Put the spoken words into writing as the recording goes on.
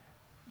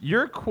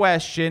Your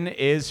question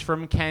is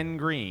from Ken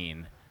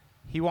Green.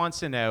 He wants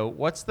to know,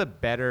 what's the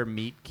better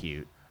meet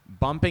cute?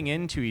 Bumping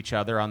into each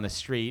other on the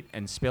street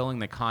and spilling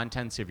the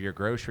contents of your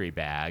grocery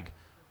bag,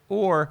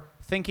 or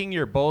thinking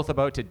you're both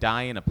about to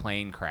die in a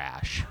plane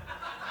crash?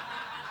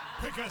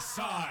 Pick a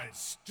side,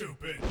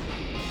 stupid.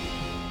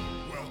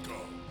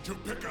 Welcome to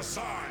Pick a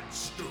Side,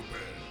 Stupid,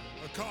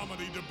 a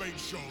comedy debate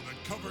show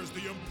that covers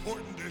the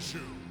important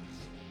issues.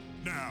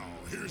 Now,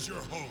 here's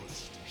your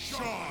host,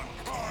 Sean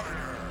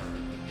Carter.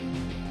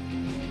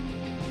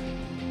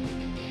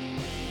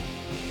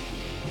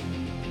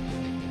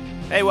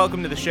 Hey,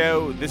 welcome to the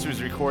show. This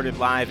was recorded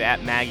live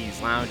at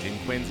Maggie's Lounge in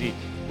Quincy.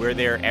 We're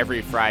there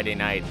every Friday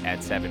night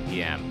at 7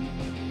 p.m.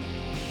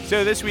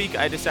 So this week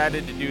I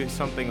decided to do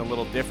something a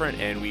little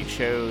different, and we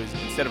chose,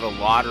 instead of a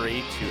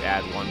lottery to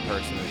add one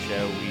person to the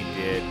show, we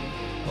did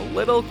a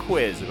little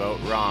quiz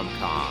about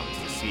rom-coms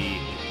to see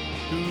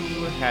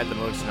who had the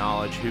most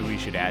knowledge, who we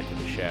should add to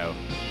the show.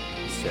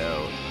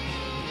 So,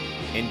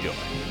 enjoy.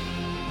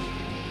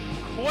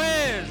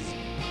 Quiz!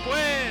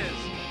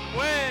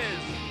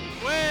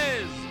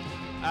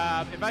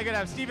 If I could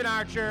have Stephen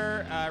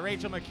Archer,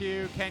 Rachel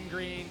McHugh, Ken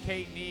Green,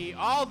 Kate Nee,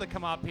 all to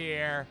come up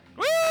here.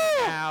 Woo!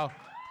 Now,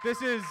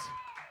 this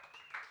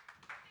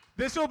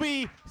will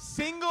be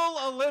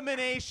single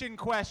elimination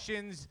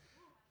questions.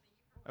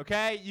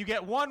 Okay? You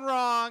get one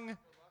wrong,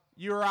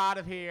 you're out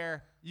of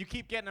here. You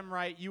keep getting them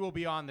right, you will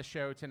be on the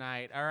show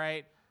tonight. All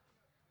right?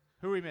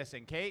 Who are we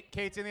missing? Kate?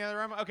 Kate's in the other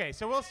room? Okay,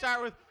 so we'll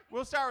start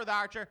with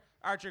Archer.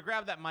 Archer,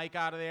 grab that mic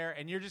out of there,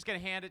 and you're just going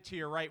to hand it to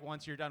your right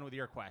once you're done with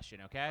your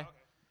question, okay?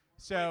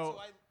 So,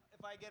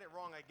 if I get it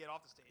wrong, I get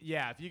off the stage.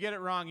 yeah, if you get it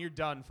wrong, you're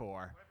done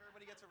for. What if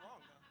everybody gets it wrong,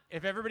 though?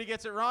 If everybody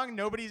gets it wrong,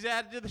 nobody's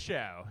added to the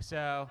show.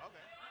 So,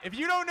 Okay. if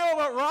you don't know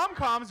about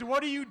rom-coms,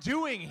 what are you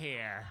doing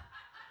here?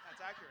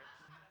 That's accurate.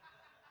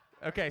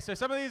 Okay, so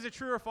some of these are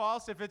true or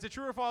false. If it's a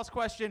true or false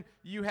question,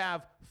 you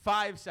have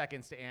 5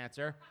 seconds to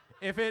answer.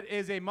 If it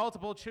is a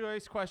multiple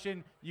choice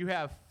question, you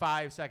have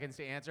 5 seconds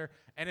to answer.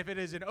 And if it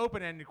is an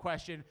open-ended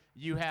question,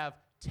 you have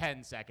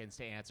 10 seconds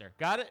to answer.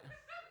 Got it?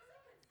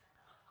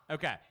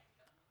 Okay.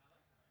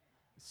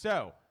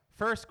 So,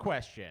 first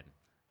question.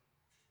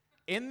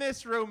 In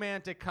this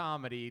romantic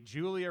comedy,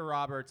 Julia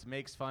Roberts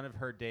makes fun of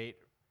her date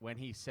when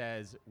he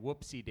says,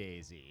 "Whoopsie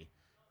daisy."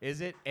 Is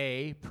it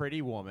A,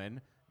 Pretty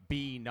Woman,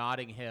 B,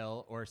 Notting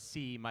Hill, or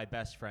C, My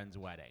Best Friend's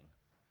Wedding?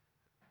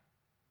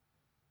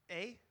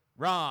 A?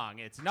 Wrong.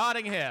 It's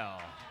Notting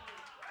Hill.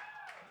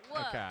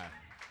 Whoa. Okay.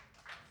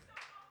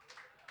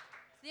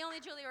 It's the only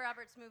Julia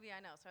Roberts movie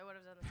I know, so I would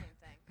have done the same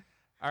thing.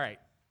 All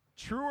right.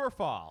 True or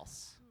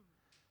false?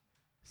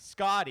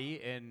 Scotty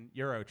in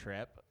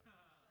Eurotrip.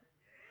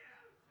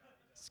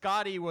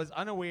 Scotty was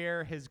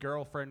unaware his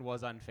girlfriend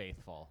was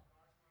unfaithful.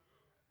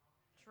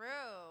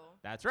 True.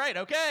 That's right.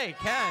 Okay,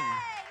 Ken.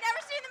 Hey,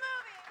 never seen the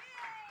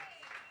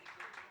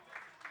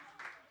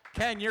movie.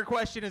 Ken, your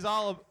question is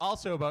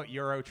also about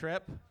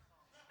Eurotrip.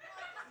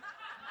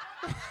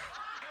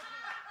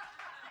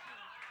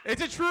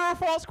 It's a true or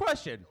false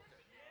question.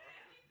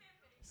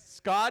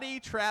 Scotty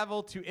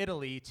traveled to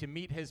Italy to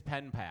meet his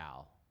pen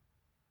pal.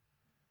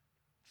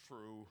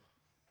 True.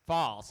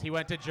 False. He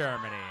went to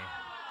Germany.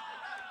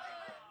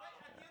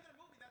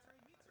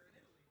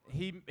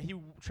 He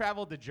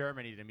traveled to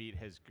Germany to meet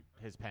his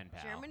pen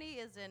pal. Germany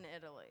is in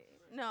Italy.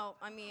 No,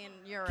 I mean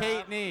Europe.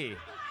 Kate Nee.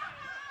 All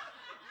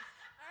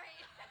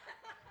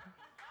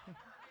right.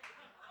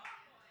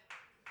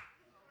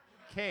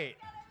 Kate.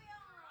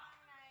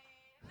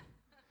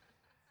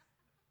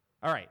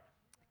 All right.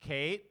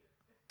 Kate.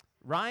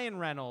 Ryan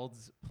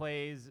Reynolds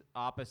plays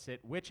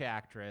opposite which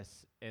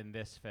actress in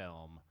this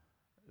film?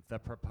 The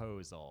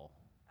Proposal.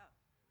 Oh.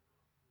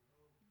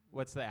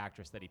 What's the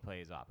actress that he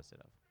plays opposite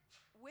of?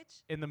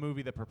 Which? In the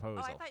movie The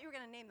Proposal. Oh, I thought you were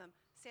going to name them.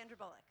 Sandra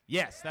Bullock.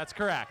 Yes, that's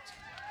correct.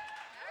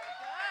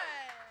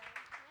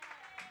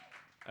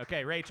 Good.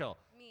 Okay, Rachel.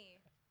 Me.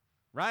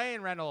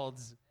 Ryan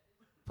Reynolds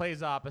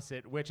plays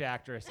opposite which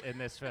actress in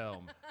this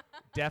film?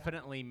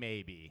 Definitely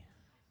maybe.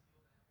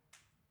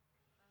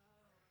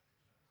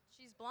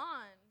 She's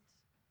blonde.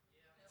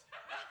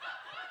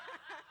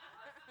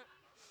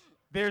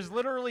 There's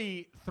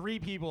literally 3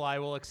 people I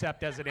will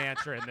accept as an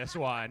answer in this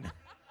one.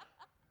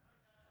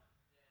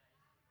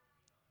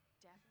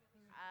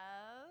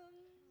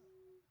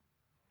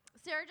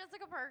 Sarah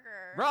Jessica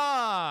Parker.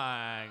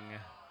 Wrong.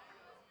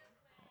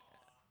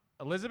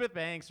 Elizabeth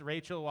Banks,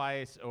 Rachel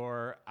Weisz,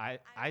 or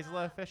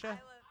Isla Fisher?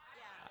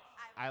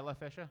 Isla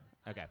Fisher?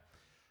 Okay.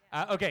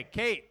 Okay,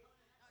 Kate,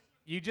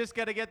 you just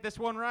got to get this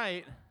one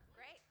right.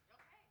 Great.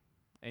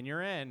 And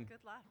you're in.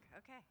 Good luck.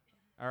 Okay.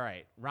 All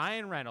right.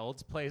 Ryan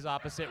Reynolds plays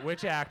opposite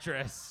which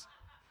actress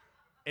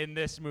in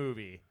this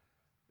movie?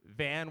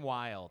 Van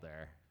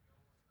Wilder.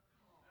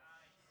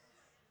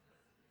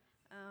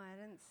 Oh, I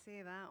didn't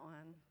see that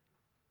one.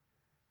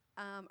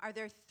 Are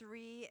there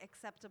 3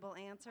 acceptable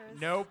answers?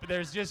 Nope,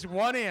 there's just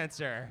one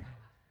answer.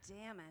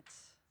 Damn it.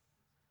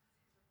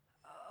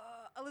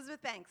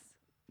 Elizabeth Banks.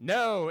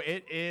 No,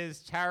 it is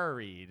Tara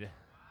Reid.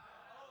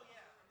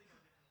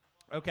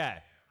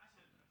 Okay.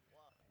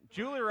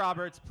 Julia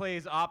Roberts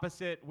plays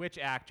opposite which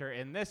actor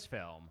in this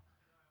film?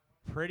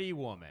 Pretty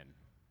Woman.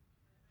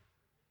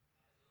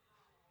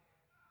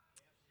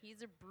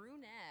 He's a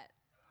brunette.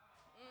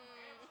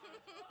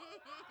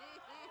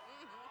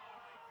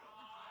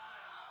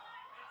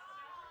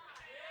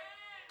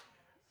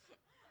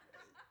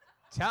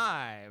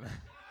 Time.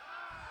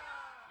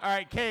 All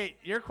right, Kate,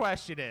 your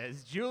question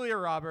is Julia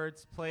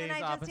Roberts plays Can I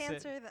just opposite.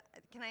 answer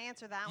can I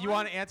answer that one? You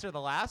want to answer the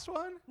last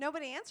one?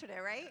 Nobody answered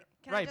it, right?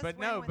 Can I Right, just but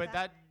win no, with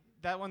but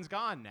that one's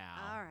gone now.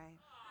 All right.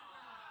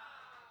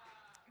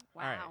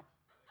 Wow. All right.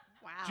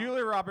 Wow.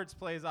 Julia Roberts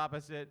plays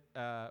opposite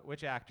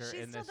which actor She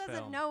in still this doesn't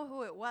film? know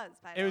who it was,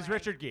 by the It way. was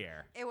Richard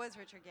Gere. It was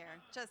Richard Gere,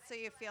 just so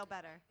you feel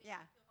better. Yeah.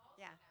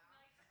 Yeah.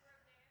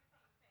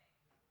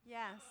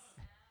 Yes.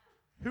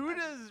 Who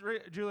does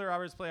Julia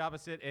Roberts play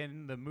opposite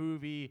in the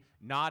movie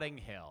Notting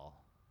Hill?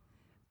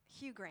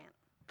 Hugh Grant.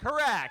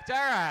 Correct. All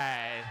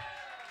right.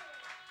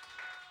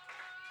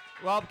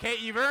 Well,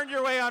 Kate, you've earned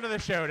your way onto the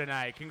show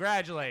tonight.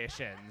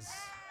 Congratulations.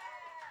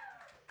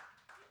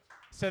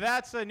 So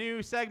that's a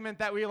new segment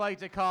that we like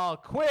to call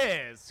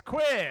Quiz,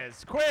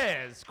 Quiz, Quiz,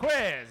 Quiz,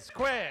 Quiz, Quiz,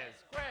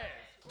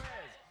 Quiz.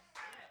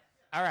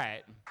 All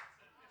right.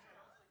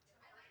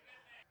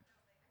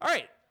 All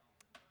right.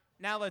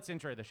 Now let's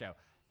intro the show.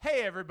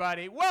 Hey,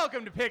 everybody.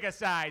 Welcome to Pick a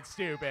Side,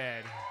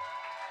 Stupid.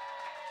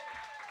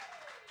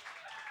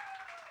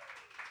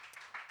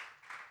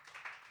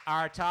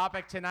 Our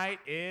topic tonight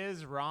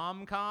is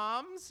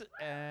rom-coms,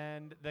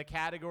 and the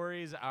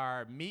categories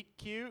are meet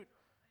cute,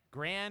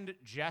 grand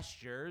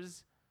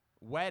gestures,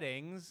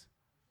 weddings,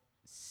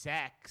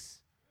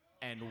 sex,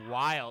 and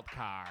wild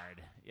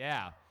card.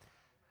 Yeah.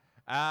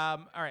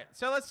 All right,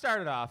 so let's start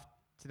it off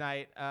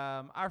tonight.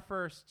 Our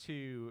first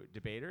two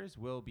debaters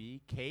will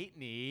be Kate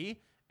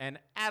Nee and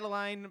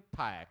Adeline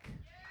Pyack.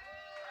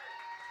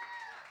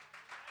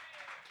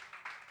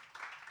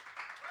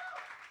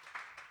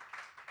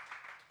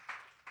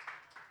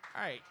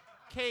 All right,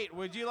 Kate,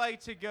 would you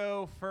like to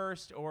go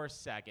first or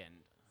second?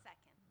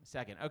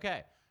 Second. Second,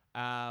 okay.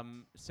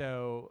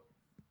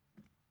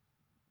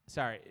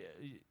 Sorry,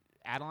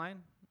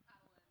 Adeline?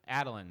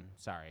 Adeline,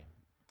 sorry.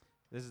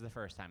 This is the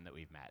first time that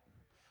we've met.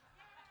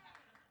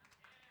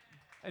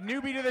 A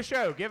newbie to the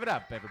show. Give it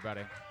up,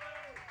 everybody.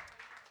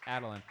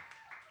 Adeline.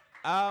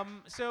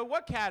 So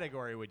what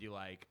category would you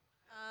like?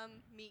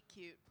 Meet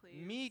cute,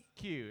 please. Meet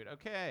cute.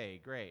 Okay,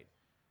 great.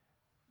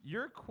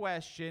 Your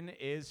question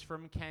is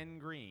from Ken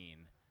Green.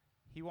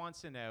 He wants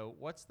to know,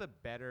 what's the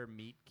better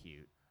meet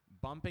cute?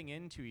 Bumping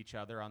into each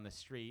other on the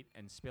street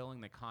and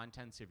spilling the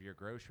contents of your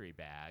grocery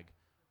bag,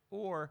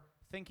 or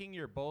thinking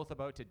you're both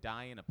about to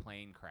die in a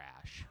plane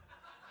crash?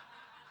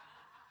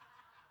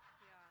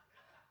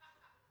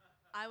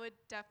 I would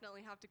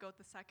definitely have to go with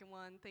the second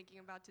one, thinking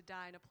about to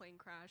die in a plane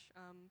crash,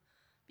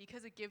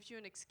 because it gives you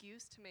an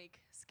excuse to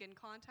make skin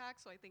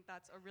contact, so I think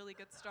that's a really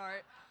good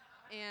start.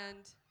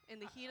 And in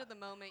the heat of the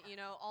moment, you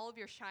know, all of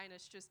your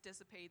shyness just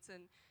dissipates,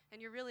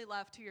 and you're really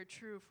left to your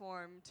true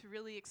form, to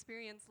really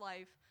experience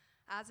life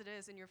as it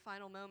is in your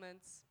final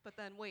moments. But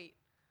then wait,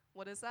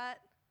 what is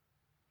that?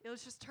 It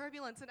was just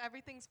turbulence and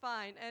everything's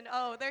fine. And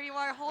oh, there you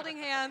are holding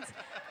hands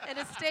in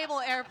a stable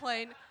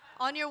airplane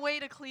on your way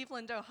to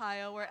Cleveland,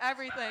 Ohio, where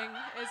everything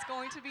is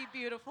going to be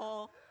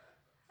beautiful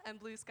and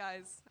blue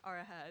skies are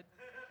ahead,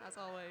 as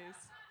always.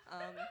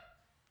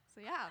 So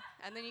yeah,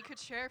 and then you could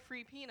share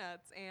free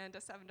peanuts and a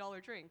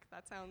 $7 drink.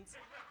 That sounds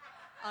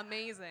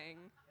amazing.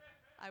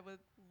 I would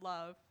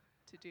love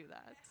to do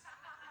that.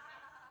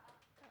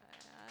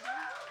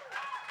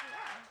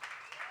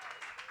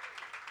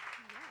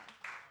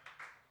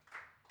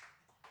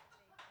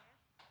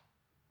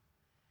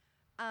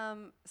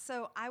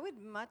 So I would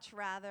much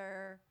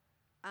rather,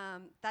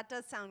 that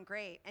does sound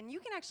great. And you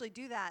can actually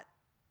do that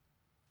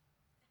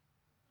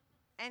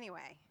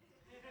anyway.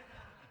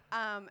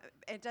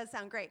 It does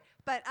sound great.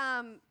 But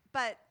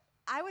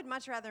I would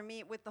much rather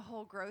meet with the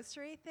whole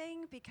grocery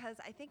thing, because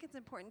I think it's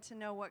important to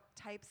know what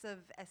types of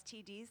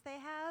STDs they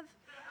have.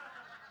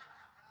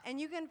 And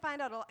you can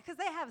find out a lot, because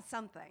they have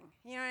something.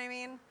 You know what I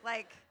mean?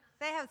 Like,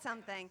 they have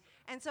something.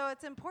 And so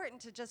it's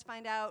important to just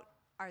find out,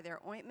 are there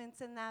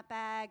ointments in that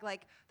bag?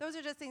 Like, those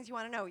are just things you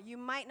want to know. You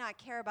might not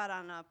care about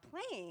on a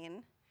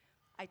plane.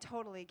 I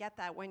totally get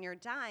that when you're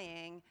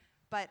dying.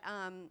 But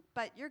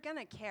you're going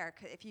to care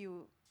if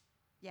you,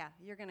 yeah,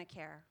 you're going to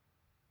care.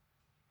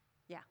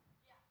 Yeah.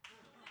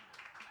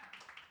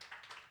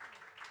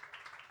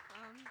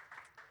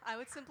 I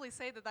would simply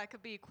say that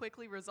could be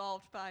quickly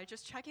resolved by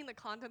just checking the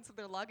contents of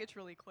their luggage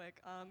really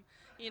quick.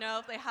 You know,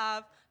 if they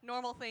have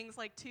normal things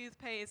like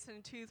toothpaste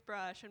and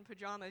toothbrush and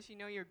pajamas, you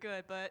know you're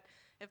good. But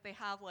if they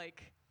have,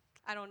 like,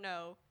 I don't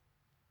know,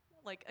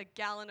 like a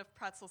gallon of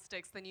pretzel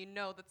sticks, then you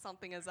know that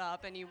something is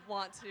up, and you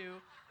want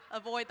to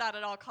avoid that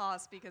at all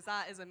costs, because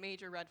that is a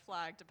major red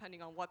flag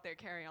depending on what their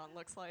carry-on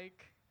looks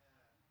like.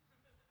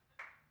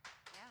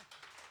 Yeah.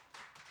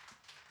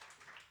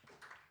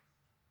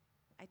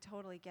 I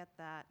totally get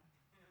that.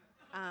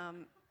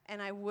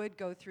 And I would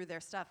go through their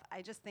stuff.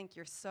 I just think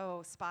you're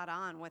so spot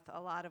on with a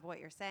lot of what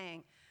you're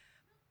saying.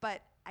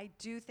 But I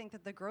do think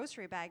that the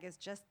grocery bag is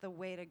just the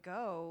way to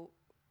go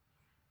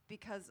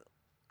because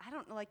I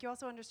don't know, like you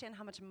also understand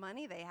how much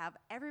money they have.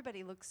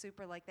 Everybody looks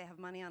super like they have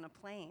money on a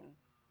plane.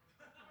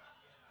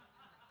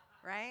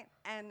 Right?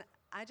 And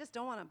I just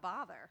don't want to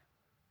bother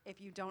if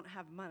you don't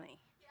have money.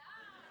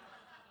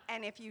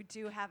 And if you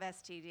do have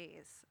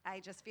STDs. I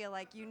just feel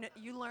like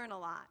you learn a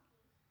lot.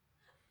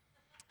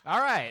 All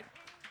right.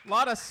 A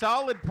lot of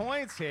solid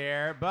points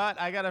here, but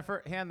I got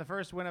to hand the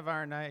first win of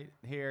our night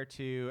here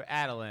to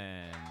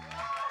Adeline.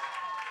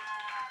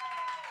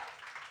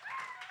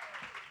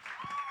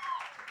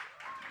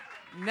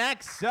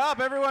 Next up,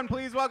 everyone,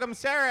 please welcome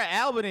Sarah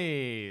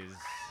Albanese.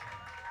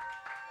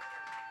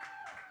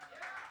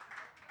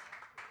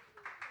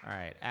 All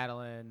right,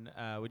 Adeline,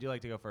 would you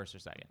like to go first or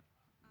second?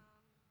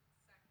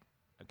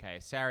 Okay,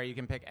 Sarah, you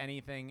can pick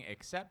anything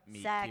except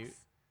meet Sex. cute.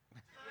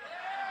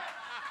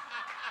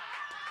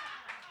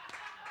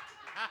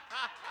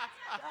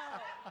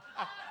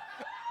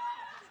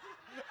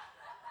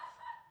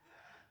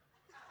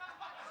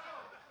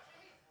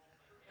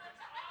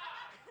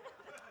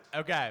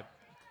 Okay.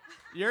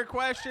 Your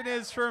question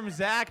is from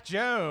Zach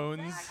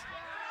Jones.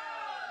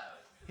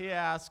 He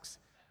asks,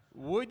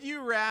 would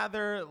you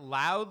rather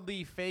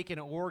loudly fake an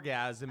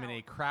orgasm in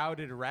a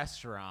crowded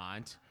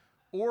restaurant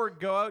or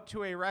go out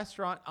to a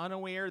restaurant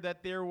unaware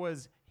that there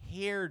was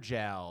hair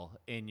gel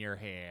in your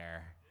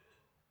hair?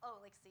 Oh,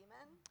 like semen?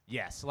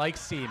 Yes, like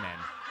semen.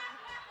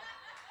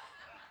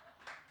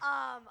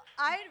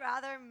 I'd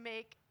rather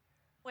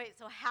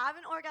so have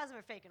an orgasm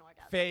or fake an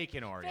orgasm? Fake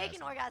an orgasm. Fake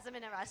an orgasm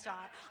in a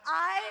restaurant.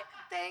 I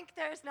think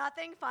there's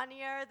nothing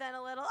funnier than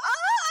a little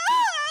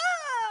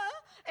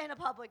in a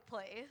public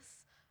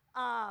place.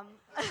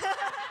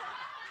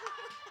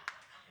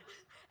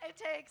 It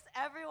takes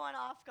everyone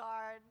off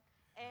guard.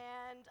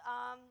 And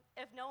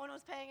if no one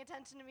was paying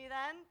attention to me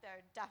then,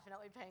 they're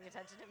definitely paying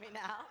attention to me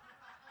now.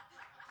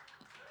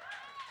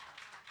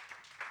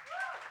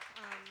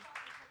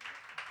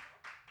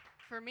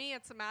 For me,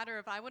 it's a matter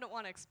of I wouldn't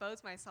want to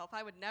expose myself.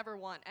 I would never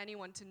want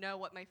anyone to know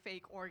what my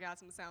fake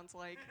orgasm sounds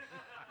like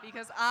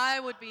because I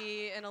would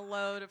be in a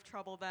load of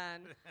trouble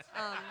then.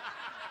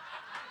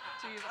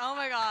 Geez, oh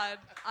my God,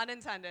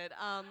 unintended.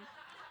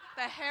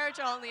 The hair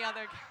gel on the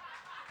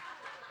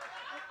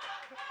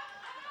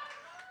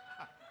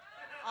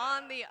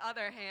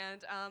other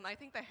hand, I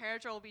think the hair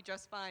gel will be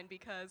just fine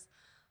because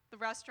the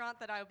restaurant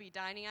that I would be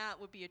dining at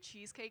would be a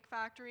cheesecake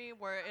factory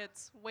where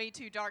it's way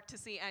too dark to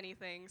see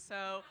anything.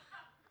 So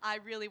I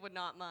really would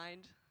not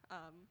mind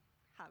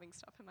having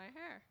stuff in my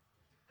hair.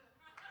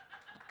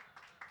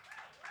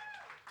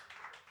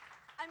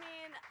 I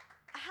mean,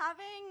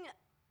 having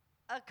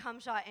a cum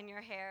shot in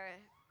your hair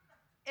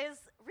is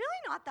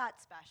really not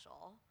that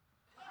special.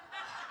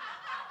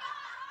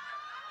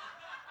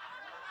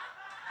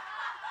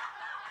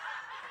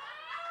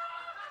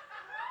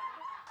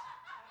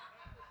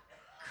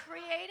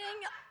 Creating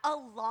a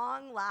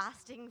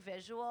long-lasting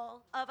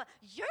visual of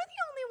you're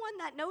the only one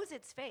that knows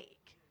it's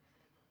fake.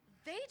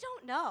 They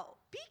don't know.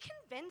 Be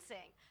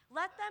convincing.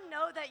 Let them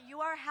know that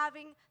you are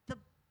having the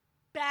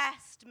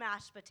best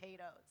mashed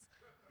potatoes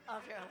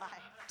of your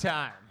life.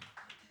 Time.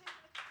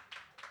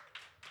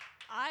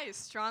 I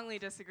strongly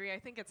disagree. I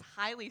think it's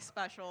highly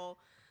special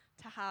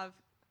to have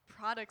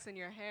products in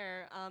your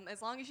hair.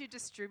 As long as you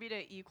distribute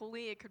it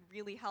equally, it could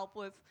really help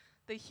with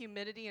the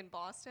humidity in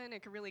Boston.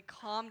 It could really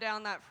calm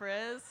down that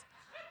frizz.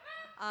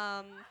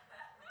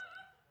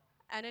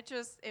 And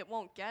it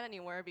won't get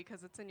anywhere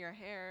because it's in your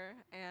hair.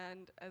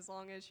 And as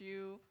long as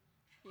you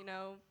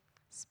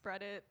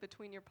spread it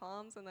between your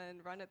palms and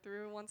then run it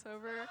through once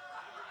over,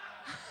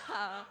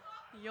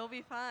 you'll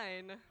be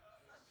fine.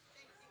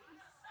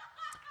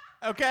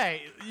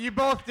 Okay, you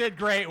both did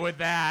great with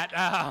that.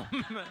 I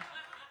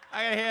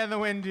gotta hand the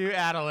win to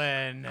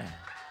Adeline.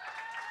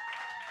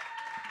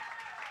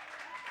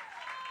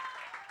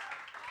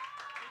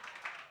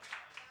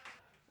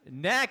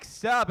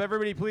 Next up,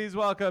 everybody please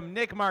welcome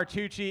Nick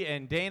Martucci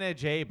and Dana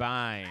J.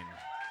 Bine.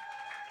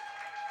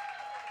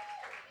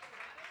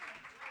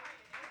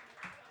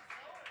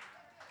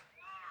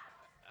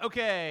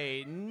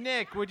 Okay,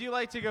 Nick, would you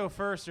like to go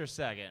first or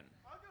second?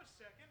 I'll go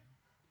second.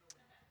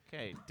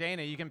 Okay,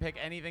 Dana, you can pick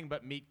anything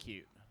but meet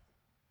cute.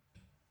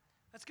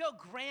 Let's go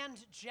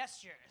grand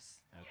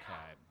gestures.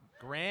 Okay,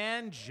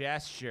 grand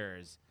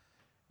gestures.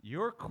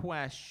 Your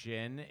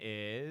question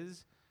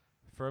is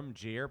from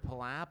Jair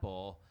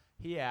Palapple.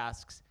 He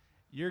asks,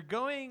 you're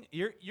doing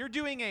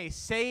a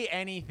say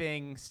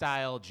anything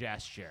style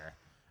gesture.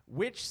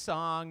 Which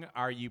song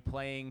are you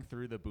playing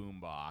through the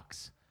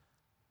boombox?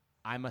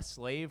 I'm a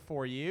Slave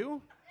for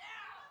You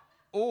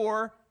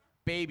or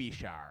Baby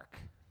Shark?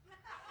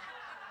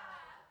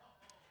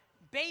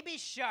 Baby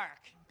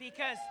Shark,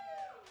 because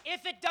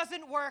if it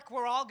doesn't work,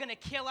 we're all gonna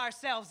kill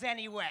ourselves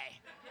anyway.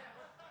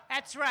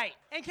 That's right.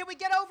 And can we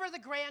get over the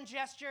grand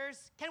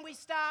gestures? Can we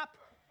stop?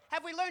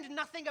 Have we learned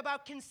nothing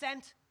about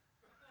consent?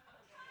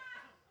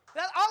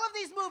 All of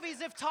these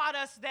movies have taught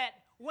us that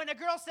when a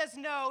girl says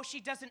no, she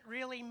doesn't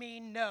really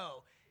mean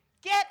no.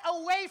 Get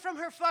away from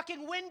her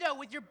fucking window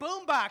with your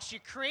boombox, you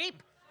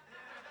creep.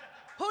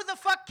 Who the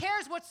fuck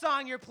cares what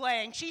song you're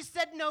playing? She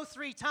said no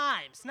 3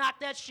 times. Knock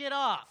that shit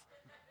off.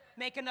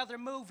 Make another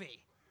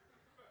movie.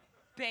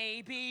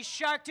 Baby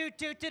shark doo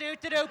doo doo doo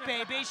doo doo.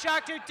 Baby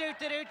shark doo doo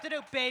doo doo doo doo.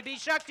 Baby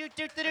shark doo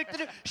doo doo doo doo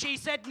doo. She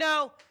said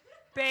no.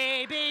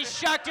 Baby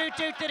shark doo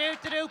doo doo doo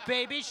doo doo.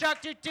 Baby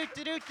shark doo doo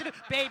doo doo doo doo.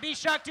 Baby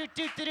shark doo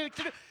doo doo doo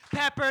doo doo.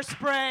 Pepper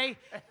spray,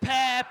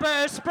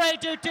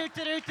 doo doo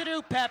doo doo doo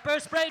doo. Pepper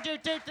spray, doo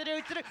doo doo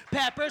doo doo doo.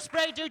 Pepper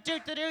spray, doo doo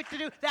doo doo doo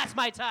doo. That's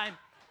my time.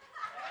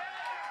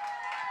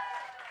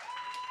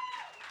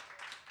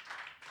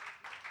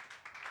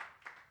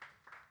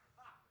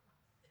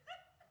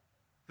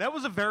 That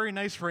was a very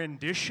nice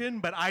rendition,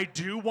 but I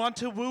do want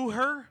to woo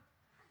her.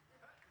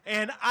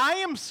 And I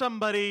am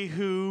somebody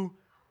who,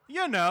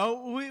 you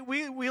know,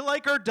 we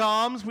like our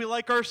doms, we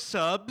like our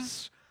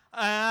subs.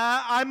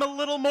 I'm a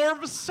little more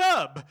of a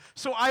sub,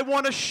 so I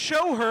want to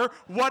show her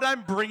what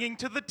I'm bringing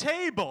to the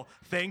table.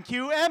 Thank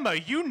you, Emma.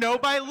 You know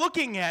by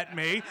looking at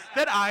me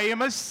that I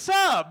am a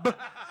sub.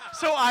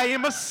 So I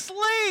am a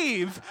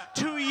slave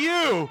to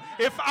you.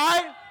 If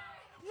I...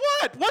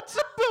 What? What's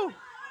a boo?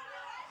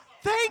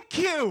 Thank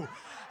you.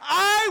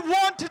 I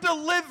want to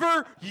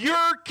deliver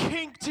your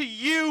kink to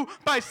you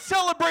by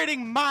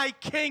celebrating my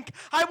kink.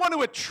 I want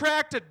to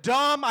attract a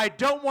dom. I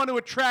don't want to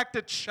attract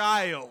a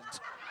child.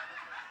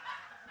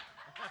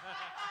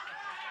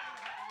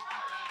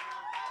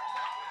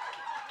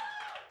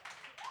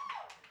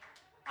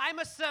 I'm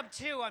a sub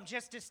too. I'm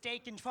just a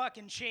steak and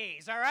fucking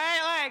cheese, all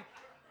right? Like,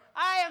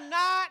 I am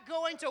not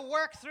going to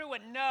work through a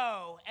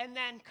no and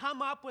then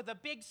come up with a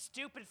big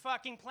stupid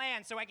fucking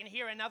plan so I can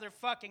hear another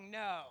fucking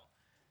no.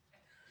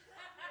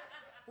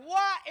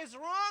 What is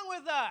wrong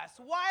with us?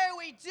 Why are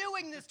we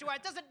doing this to us?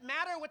 It doesn't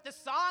matter what the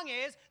song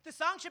is. The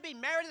song should be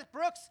Meredith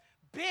Brooks'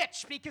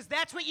 Bitch, because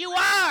that's what you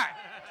are.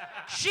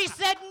 She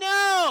said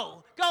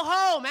no. Go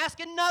home, ask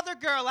another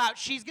girl out.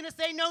 She's gonna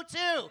say no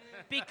too.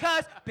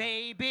 Because,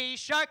 baby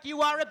shark,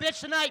 you are a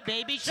bitch tonight.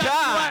 Baby shark,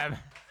 Time.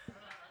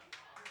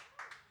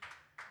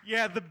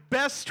 Yeah, the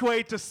best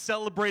way to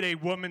celebrate a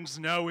woman's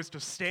no is to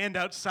stand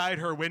outside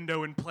her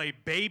window and play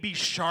Baby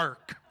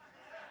Shark.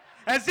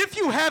 As if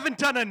you haven't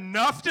done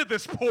enough to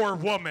this poor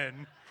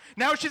woman.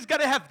 Now she's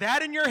got to have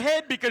that in your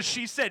head because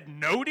she said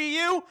no to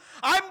you?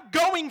 I'm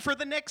going for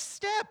the next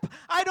step.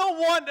 I don't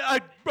want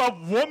a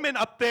woman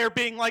up there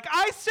being like,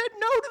 I said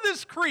no to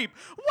this creep.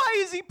 Why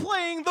is he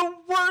playing the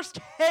worst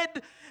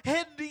head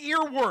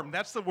earworm?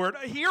 That's the word,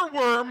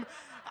 earworm.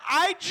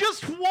 I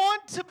just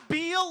want to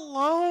be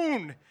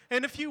alone.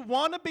 And if you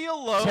want to be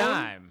alone...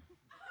 Time.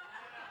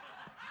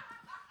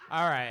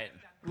 All right.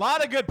 A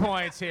lot of good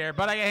points here,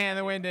 but I can hand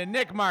the win to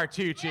Nick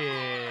Martucci.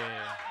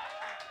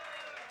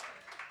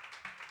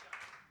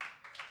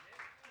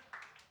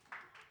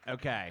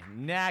 Okay,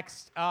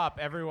 next up,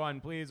 everyone,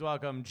 please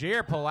welcome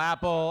Jer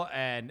Palapple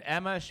and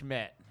Emma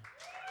Schmidt.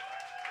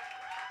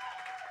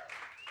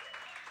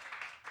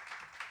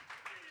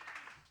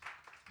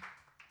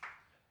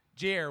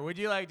 Jer, would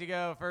you like to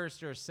go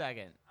first or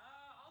second?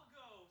 I'll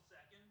go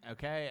second.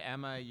 Okay,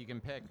 Emma, you can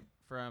pick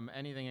from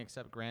anything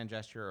except grand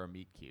gesture or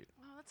meet cute.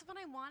 Oh, that's what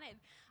I wanted.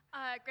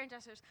 Grand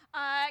gestures.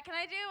 Can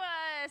I do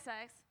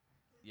sex?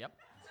 Yep.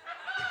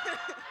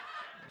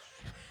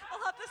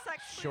 I'll have the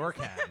sex, please. Sure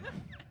can.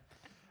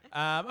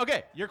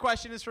 Okay, your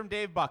question is from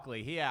Dave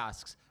Buckley. He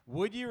asks,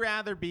 would you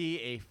rather be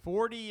a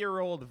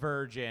 40-year-old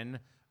virgin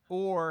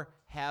or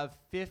have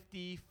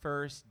 50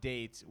 first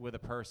dates with a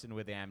person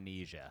with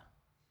amnesia?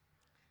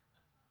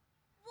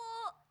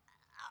 Well,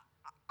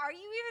 are you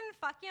even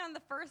fucking on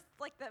the first,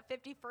 like, the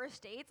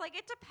 51st dates? Like,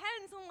 it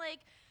depends on, like,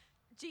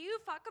 do you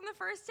fuck on the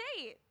first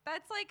date?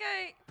 That's, like,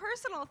 a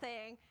personal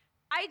thing.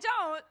 I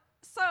don't,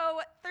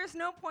 so there's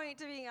no point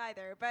to being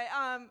either. But,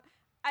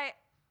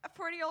 a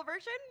 40-year-old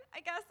virgin,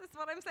 I guess is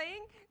what I'm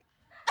saying.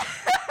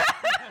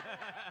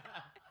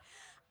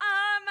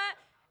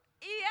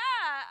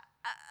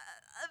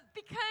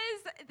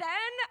 Because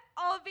then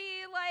I'll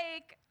be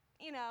like,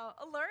 you know,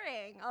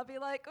 alluring. I'll be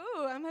like,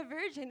 ooh, I'm a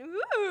virgin.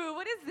 Ooh,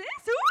 what is this?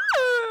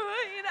 Ooh,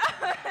 you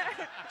know.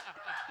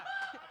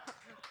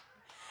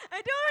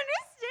 I don't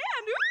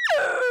understand.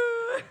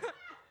 Ooh.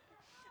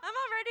 I'm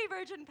already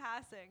virgin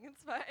passing.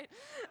 It's fine.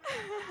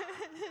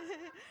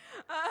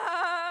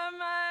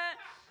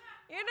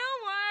 You know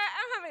what? I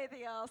don't have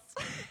anything else.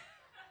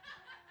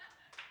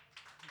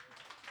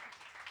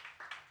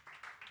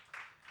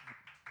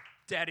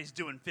 Daddy's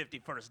doing 50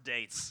 first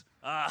dates.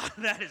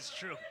 That is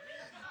true.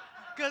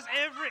 Because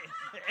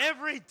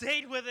every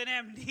date with an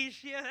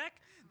amnesia,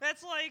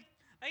 that's like,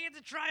 I get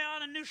to try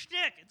on a new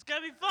shtick. It's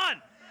gonna be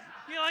fun.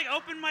 You're like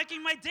open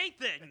micing my date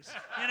things,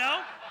 you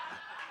know?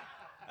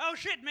 Oh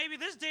shit, maybe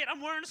this date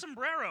I'm wearing a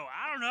sombrero.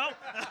 I don't know.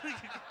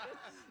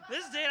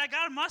 This date I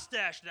got a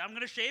mustache. I'm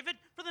gonna shave it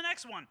for the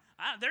next one.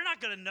 They're not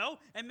gonna know,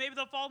 and maybe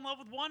they'll fall in love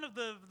with one of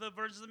the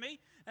versions of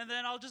me, and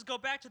then I'll just go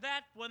back to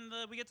that when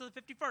we get to the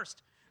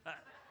 51st.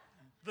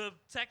 The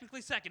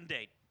technically second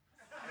date.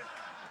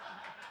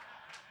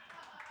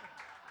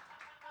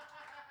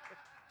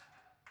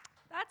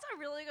 That's a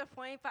really good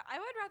point, but I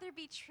would rather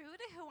be true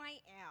to who I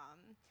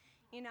am,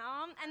 you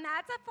know? And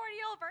that's a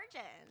 40-year-old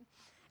virgin.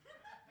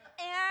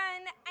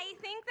 And I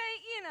think that,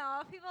 you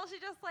know, people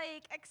should just,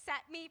 like,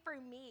 accept me for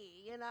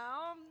me, you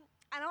know?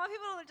 I don't want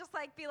people to just,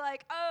 like, be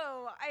like,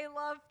 oh, I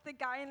love the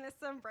guy in the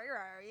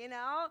sombrero, you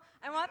know?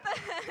 I want them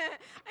to be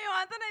like,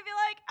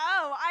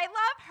 oh, I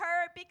love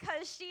her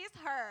because she's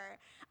her.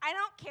 I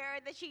don't care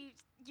that she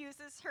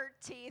uses her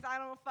teeth. I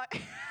don't fuck.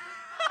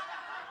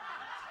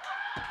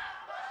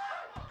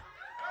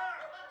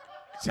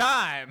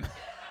 Time.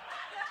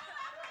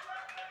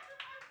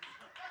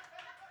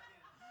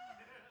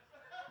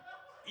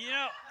 You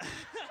know,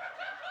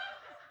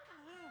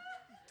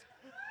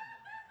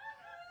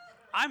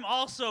 I'm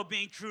also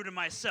being true to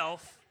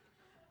myself.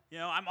 You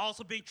know, I'm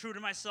also being true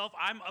to myself.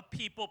 I'm a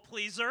people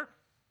pleaser.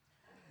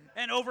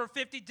 And over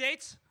 50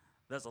 dates,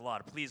 that's a lot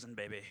of pleasing,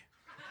 baby.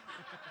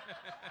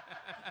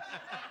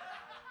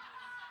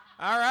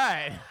 All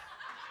right.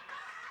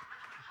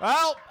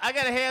 Well, I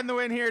got to hand the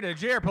win here to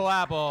Jer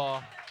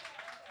Palapple.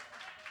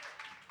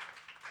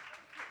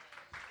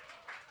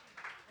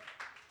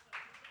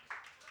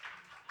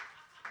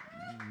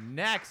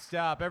 Next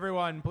up,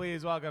 everyone,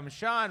 please welcome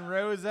Sean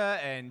Rosa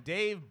and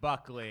Dave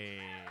Buckley.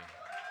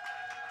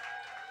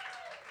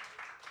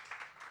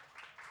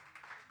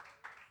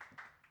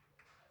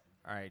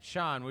 All right,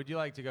 Sean, would you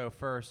like to go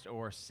first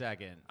or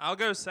second? I'll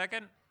go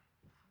second.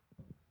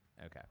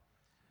 Okay.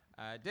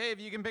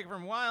 Dave, you can pick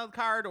from wild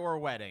card or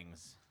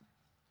weddings.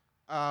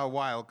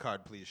 Wild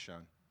card, please,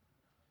 Sean.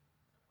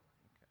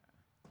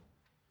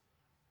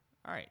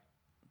 All right.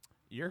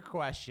 Your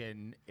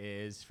question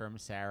is from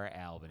Sarah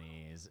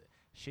Albanese.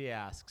 She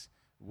asks,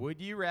 would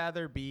you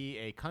rather be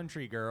a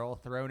country girl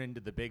thrown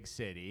into the big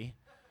city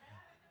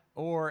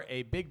or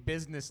a big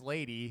business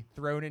lady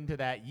thrown into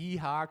that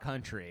yeehaw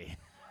country?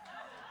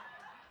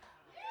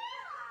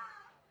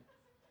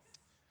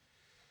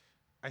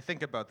 I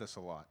think about this a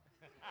lot.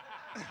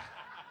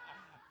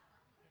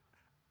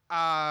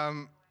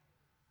 I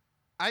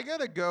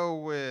gotta go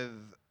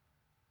with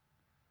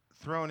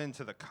thrown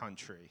into the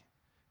country,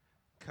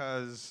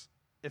 because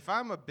if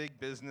I'm a big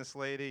business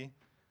lady,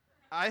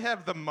 I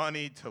have the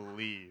money to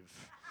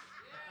leave.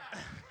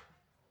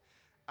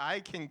 I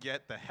can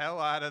get the hell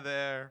out of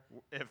there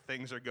if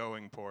things are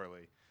going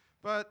poorly.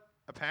 But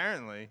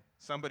apparently,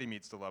 somebody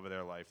meets the love of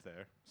their life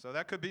there. So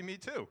that could be me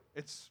too.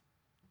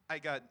 I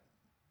got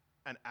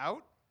an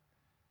out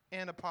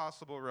and a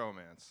possible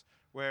romance,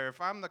 where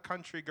if I'm the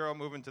country girl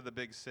moving to the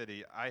big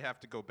city, I have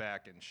to go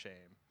back in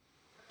shame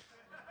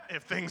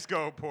if things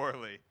go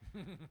poorly.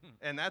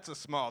 And that's a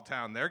small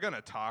town. They're going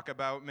to talk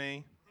about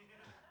me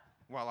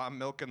while I'm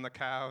milking the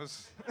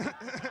cows.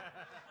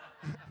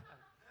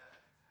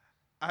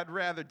 I'd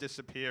rather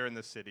disappear in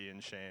the city in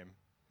shame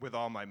with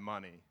all my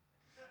money.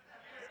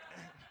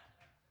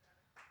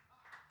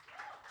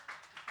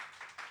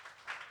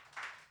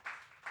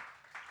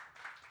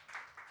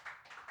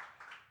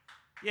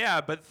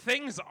 Yeah, but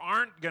things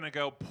aren't going to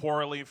go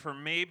poorly for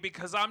me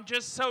because I'm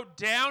just so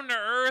down to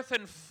earth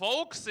and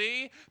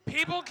folksy,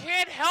 people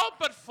can't help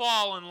but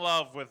fall in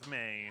love with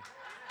me.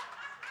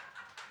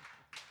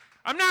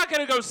 I'm not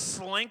going to go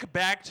slink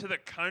back to the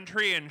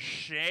country in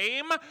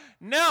shame.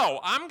 No,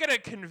 I'm going to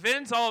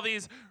convince all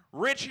these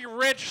rich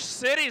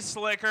city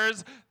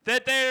slickers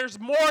that there's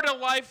more to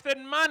life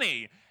than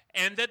money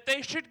and that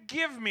they should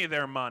give me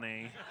their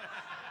money.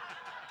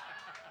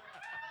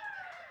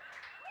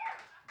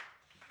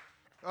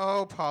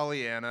 Oh,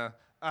 Pollyanna.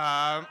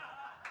 That's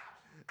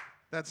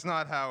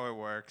not how it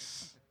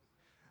works.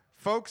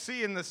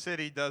 Folksy in the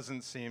city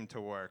doesn't seem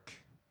to work.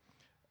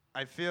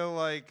 I feel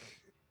like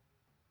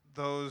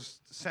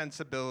those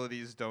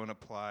sensibilities don't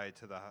apply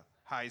to the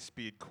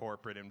high-speed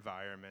corporate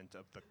environment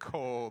of the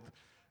cold,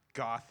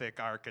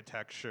 Gothic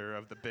architecture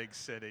of the big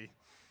city.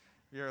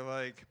 You're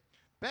like,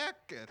 back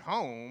at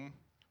home,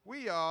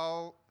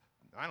 I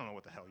don't know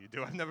what the hell you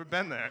do. I've never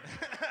been there.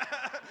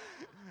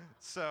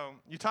 So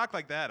you talk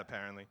like that,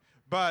 apparently.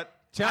 But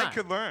I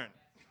could learn.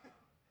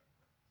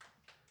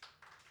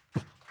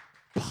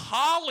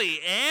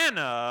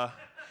 Pollyanna?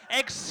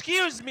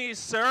 Excuse me,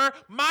 sir.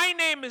 My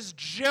name is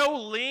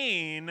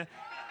Jolene.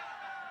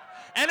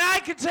 And I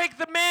can take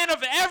the man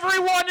of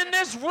everyone in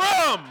this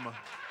room.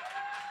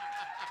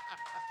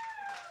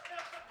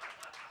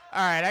 All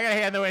right, I got to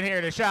hand the win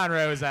here to Sean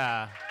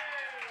Rosa.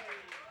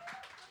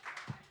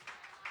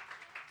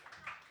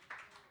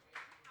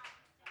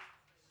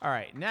 All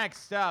right,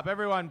 next up,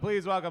 everyone,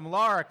 please welcome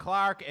Laura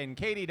Clark and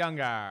Katie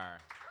Dungar.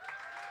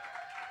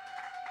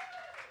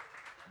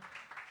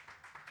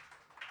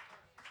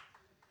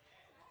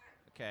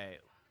 Okay.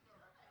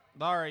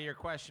 Laura, your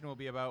question will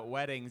be about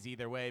weddings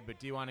either way, but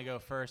do you want to go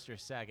first or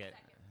second?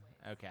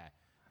 Okay.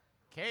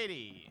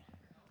 Katie,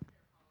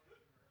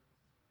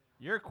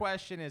 your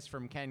question is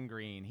from Ken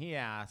Green. He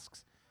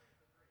asks,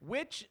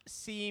 which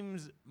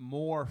seems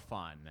more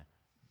fun,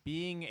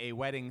 being a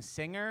wedding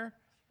singer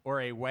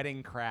or a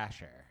wedding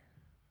crasher?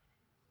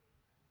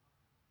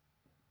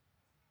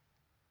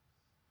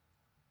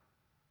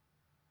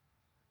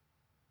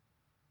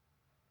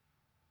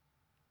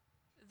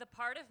 The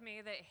part of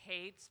me that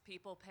hates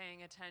people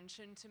paying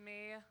attention to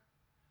me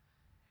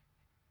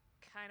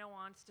kind of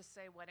wants to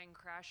say Wedding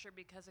Crasher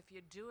because if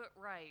you do it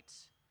right,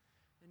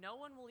 no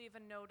one will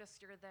even notice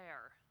you're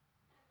there.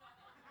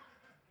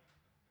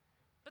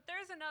 But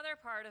there's another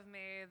part of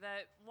me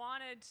that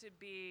wanted to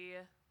be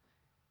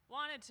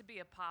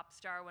a pop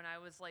star when I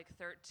was like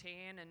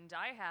 13, and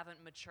I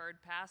haven't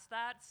matured past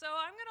that, so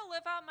I'm gonna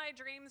live out my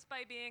dreams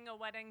by being a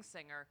wedding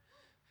singer.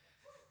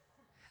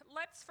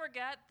 Let's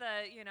forget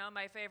that,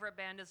 my favorite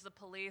band is The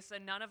Police,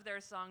 and none of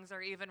their songs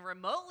are even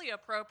remotely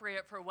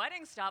appropriate for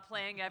weddings. Stop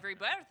playing Every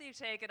Breath You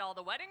Take at all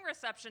the wedding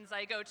receptions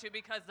I go to,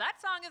 because that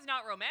song is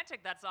not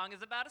romantic. That song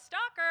is about a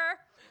stalker.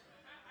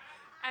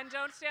 And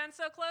Don't Stand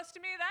So Close to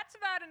Me, that's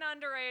about an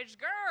underage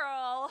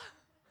girl.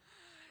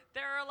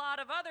 There are a lot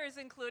of others,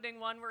 including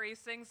one where he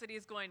sings that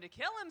he's going to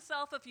kill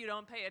himself if you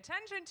don't pay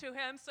attention to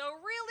him. So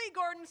really,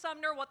 Gordon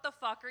Sumner, what the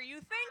fuck are you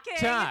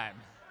thinking? Time.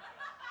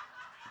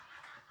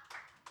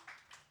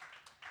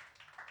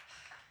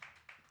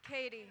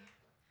 Katie,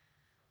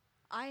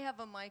 I have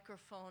a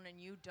microphone and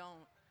you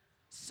don't.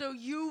 So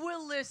you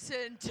will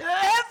listen to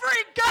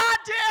every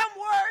goddamn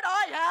word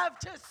I have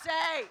to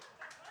say.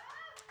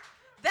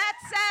 That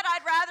said,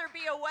 I'd rather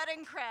be a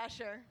wedding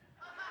crasher.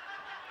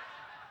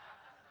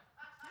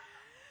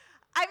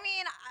 I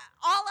mean,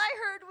 all I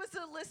heard was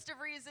a list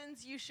of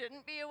reasons you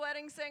shouldn't be a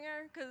wedding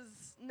singer,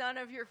 because none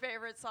of your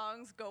favorite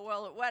songs go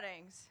well at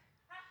weddings.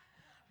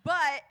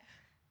 But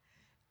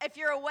if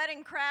you're a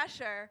wedding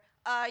crasher,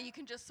 you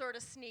can just sort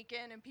of sneak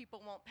in and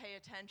people won't pay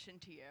attention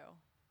to you,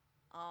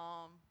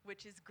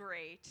 which is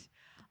great.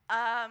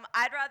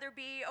 I'd rather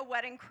be a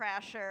wedding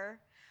crasher.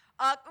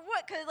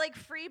 Cause like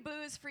free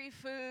booze, free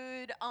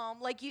food,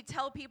 like you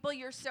tell people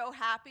you're so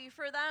happy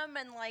for them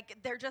and like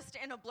they're just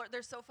in a blur,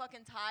 they're so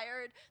fucking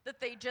tired that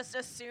they just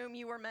assume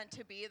you were meant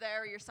to be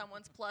there, you're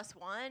someone's plus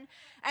one.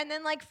 And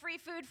then like free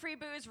food, free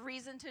booze,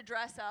 reason to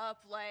dress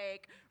up,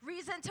 like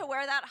reason to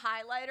wear that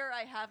highlighter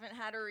I haven't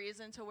had a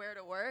reason to wear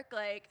to work,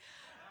 like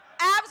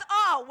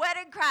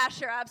wedding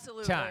crasher,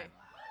 absolutely. Time.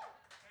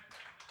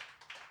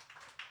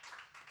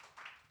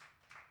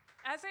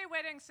 As a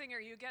wedding singer,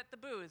 you get the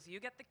booze, you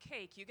get the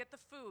cake, you get the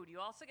food, you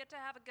also get to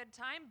have a good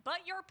time,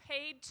 but you're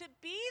paid to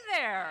be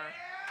there.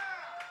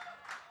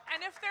 Yeah.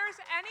 And if there's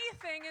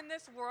anything in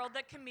this world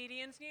that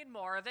comedians need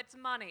more of, it's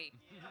money.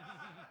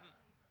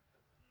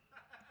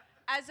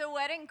 As a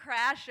wedding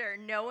crasher,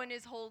 no one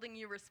is holding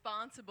you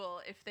responsible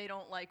if they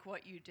don't like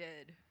what you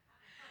did.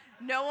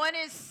 No one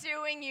is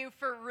suing you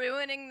for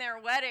ruining their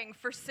wedding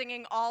for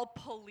singing all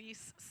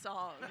Police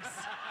songs.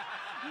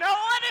 No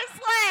one is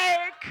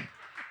like,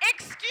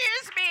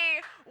 excuse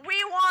me,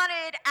 we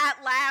wanted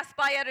At Last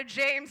by Etta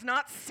James,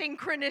 not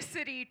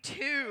Synchronicity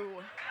 2.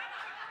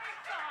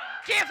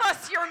 Give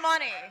us your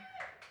money.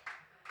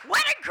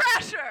 Wedding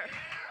crasher.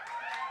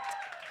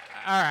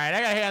 All right,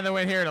 I got to hand the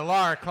win here to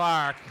Laura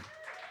Clark.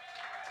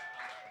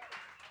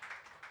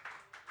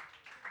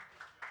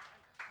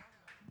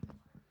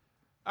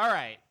 All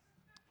right.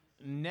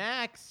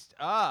 Next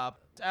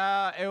up,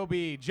 it will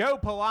be Joe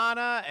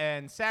Polana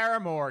and Sarah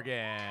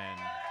Morgan.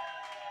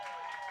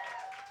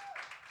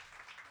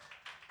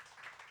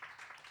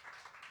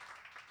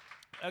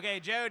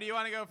 Okay, Joe, do you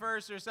want to go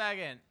first or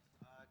second?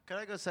 Could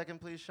I go second,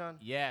 please, Sean?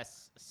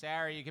 Yes.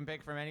 Sarah, you can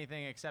pick from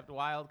anything except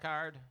wild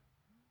card.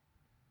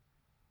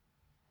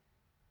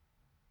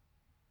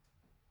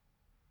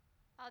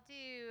 I'll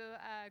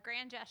do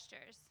grand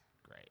gestures.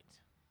 Great.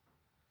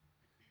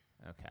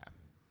 Okay.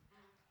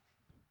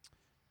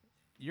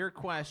 Your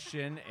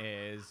question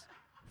is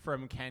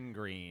from Ken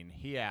Green.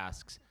 He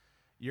asks,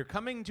 you're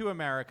coming to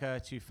America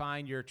to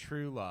find your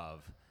true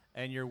love,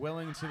 and you're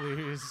willing to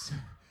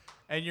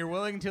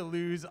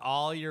lose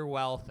all your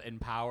wealth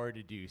and power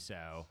to do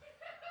so.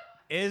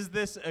 Is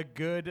this a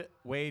good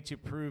way to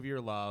prove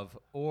your love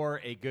or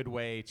a good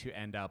way to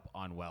end up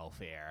on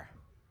welfare?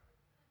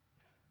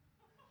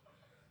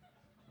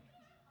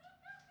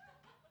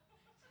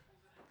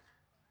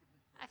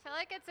 I feel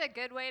like it's a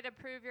good way to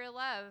prove your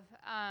love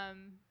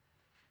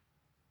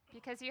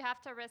because you have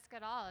to risk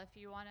it all if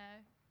you want to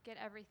get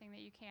everything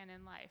that you can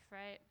in life,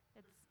 right?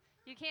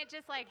 You can't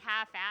just like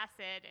half-ass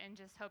it and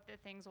just hope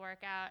that things work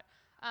out.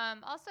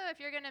 Also, if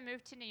you're going to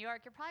move to New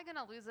York, you're probably going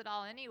to lose it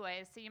all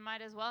anyways, so you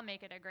might as well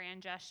make it a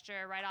grand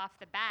gesture right off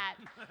the bat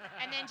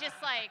and then just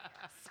like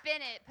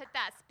spin it, put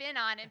that spin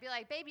on it and be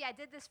like, baby, I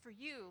did this for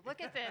you. Look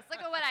at this.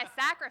 Look at what I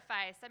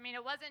sacrificed. I mean,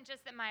 it wasn't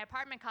just that my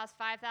apartment cost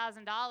 $5,000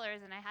 and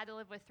I had to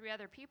live with 3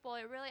 other people.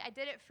 I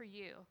did it for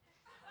you.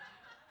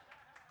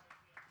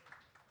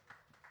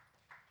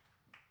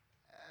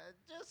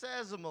 Just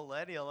as a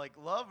millennial, like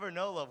love or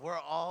no love, we're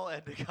all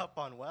ending up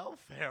on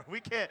welfare.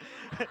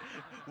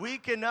 We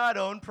cannot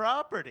own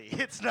property.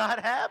 It's not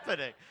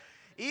happening.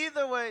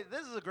 Either way,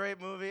 this is a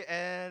great movie,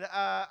 and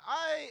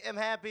I am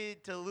happy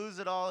to lose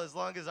it all as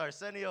long as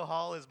Arsenio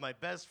Hall is my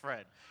best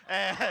friend.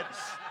 And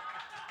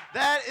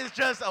that is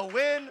just a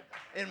win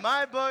in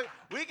my book.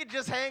 We could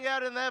just hang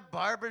out in that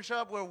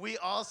barbershop where we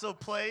also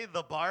play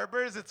the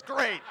barbers. It's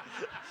great.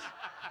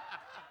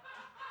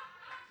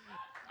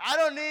 I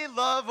don't need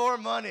love or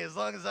money as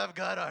long as I've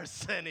got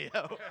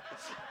Arsenio.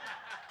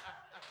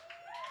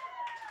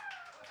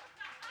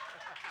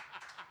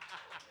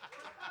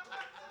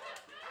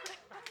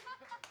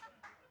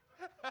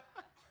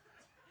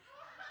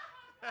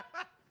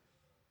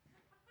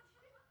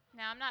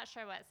 Now, I'm not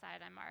sure what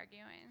side I'm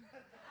arguing.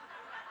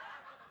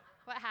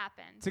 What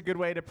happened? It's a good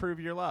way to prove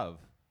your love.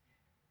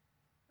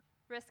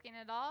 Risking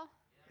it all?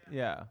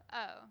 Yeah.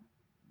 Oh.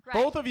 Right.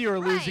 Both of you are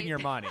losing Right. your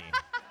money.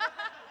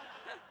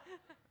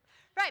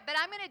 Right, but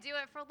I'm going to do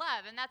it for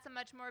love, and that's a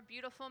much more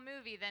beautiful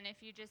movie than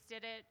if you just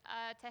did it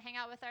to hang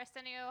out with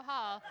Arsenio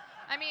Hall.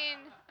 I mean,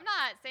 I'm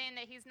not saying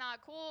that he's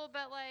not cool,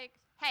 but like,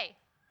 hey,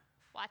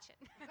 watch it.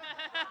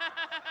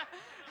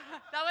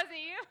 That wasn't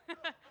you?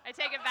 I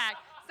take it back.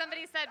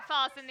 Somebody said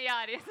false in the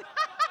audience.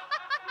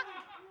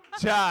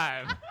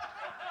 Time.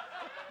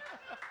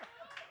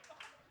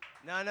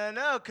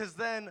 No, because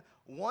then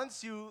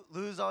once you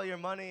lose all your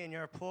money and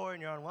you're poor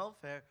and you're on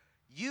welfare,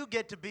 you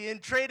get to be in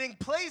Trading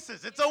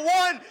Places. It's a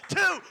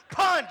 1-2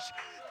 punch.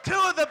 Two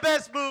of the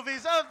best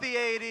movies of the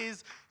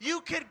 80s.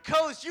 You can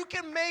coast. You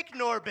can make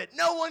Norbit.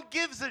 No one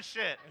gives a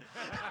shit.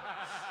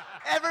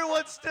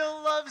 Everyone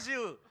still loves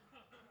you.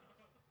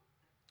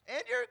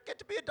 And you get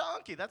to be a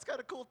donkey. That's kind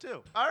of cool,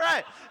 too. All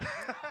right.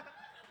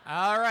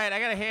 All right, I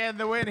got to hand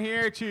the win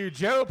here to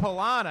Joe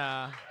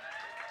Polana.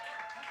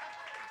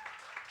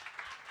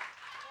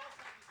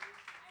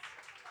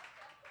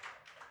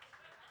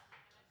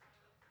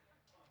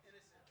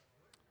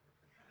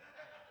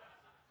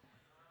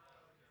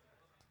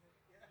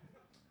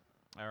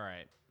 All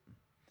right.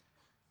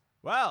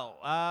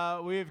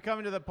 Well, we've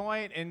come to the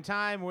point in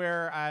time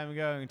where I'm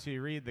going to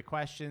read the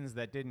questions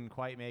that didn't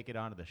quite make it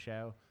onto the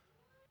show.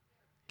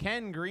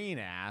 Ken Green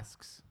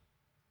asks,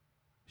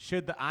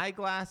 should the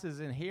eyeglasses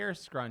and hair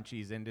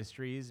scrunchies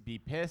industries be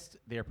pissed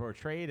they're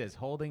portrayed as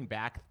holding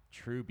back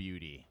true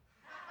beauty?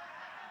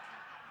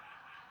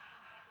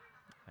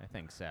 I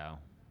think so.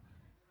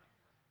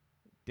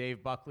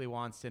 Dave Buckley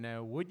wants to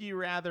know, would you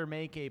rather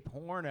make a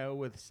porno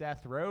with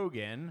Seth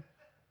Rogen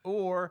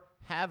or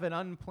have an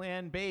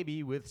unplanned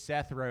baby with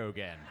Seth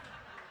Rogen?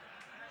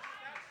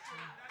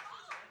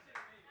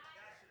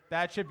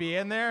 That should be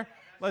in there.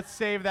 Let's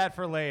save that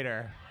for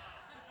later.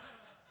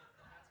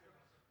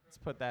 Let's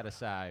put that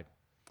aside.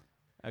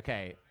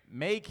 Okay,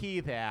 May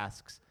Keith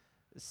asks,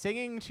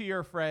 singing to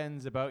your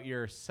friends about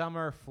your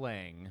summer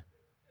fling,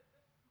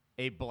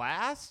 a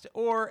blast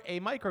or a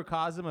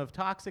microcosm of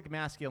toxic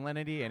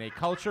masculinity in a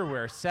culture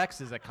where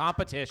sex is a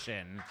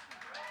competition?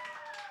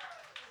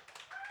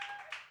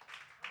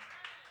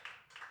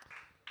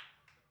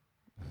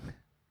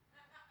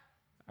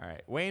 All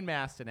right, Wayne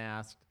Maston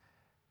asked,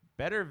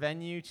 better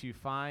venue to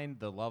find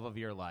the love of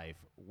your life,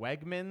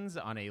 Wegmans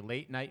on a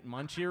late night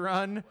munchie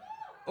run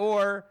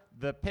or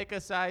the Pick a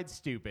Side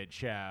Stupid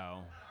show?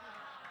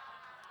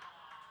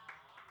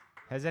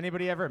 Has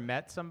anybody ever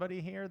met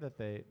somebody here that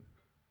they...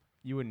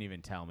 You wouldn't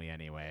even tell me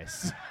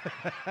anyways.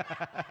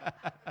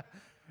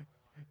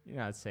 You're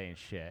not saying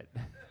shit.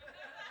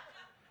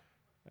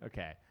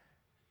 Okay.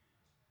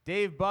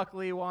 Dave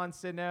Buckley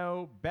wants to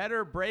know,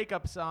 better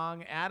breakup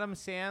song, Adam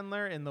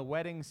Sandler in The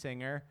Wedding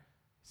Singer,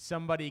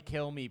 Somebody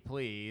Kill Me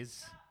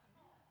Please,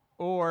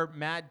 or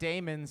Matt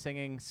Damon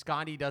singing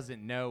Scotty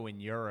Doesn't Know in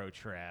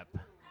Eurotrip.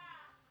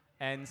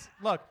 And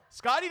look,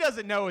 Scotty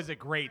Doesn't Know is a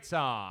great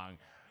song.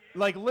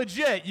 Like,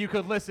 legit, you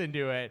could listen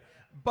to it,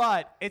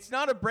 but it's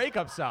not a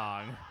breakup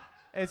song.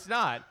 It's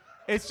not.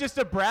 It's just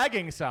a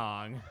bragging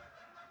song.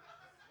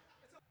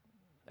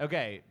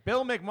 Okay,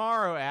 Bill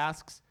McMorrow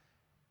asks,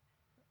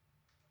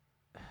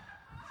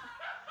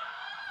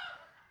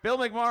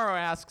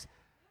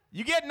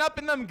 you getting up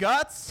in them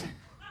guts?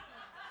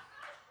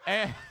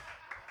 and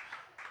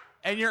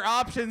your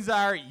options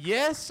are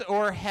yes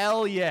or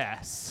hell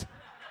yes.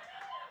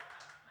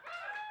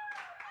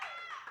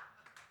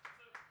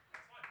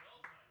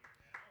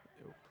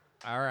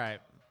 All right.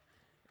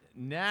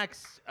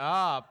 Next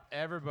up,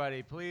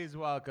 everybody, please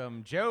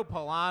welcome Joe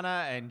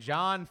Polana and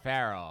John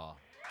Farrell.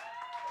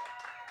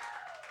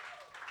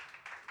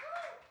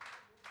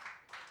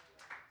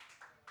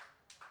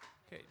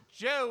 Okay,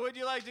 Joe, would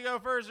you like to go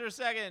first or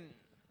second?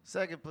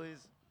 Second,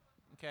 please.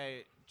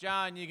 Okay,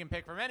 John, you can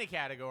pick from any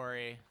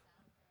category.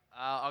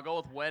 I'll go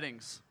with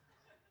weddings.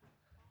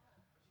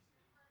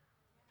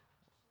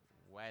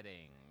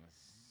 Weddings.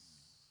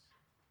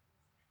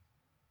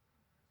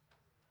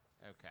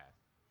 Okay.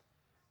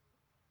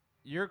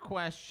 Your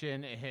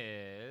question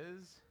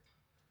is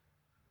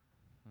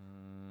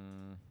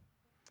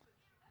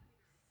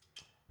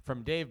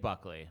from Dave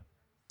Buckley.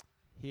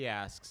 He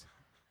asks,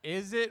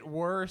 is it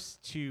worse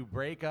to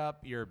break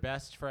up your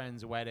best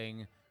friend's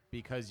wedding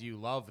because you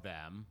love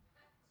them,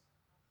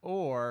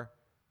 or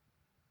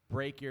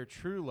break your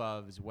true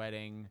love's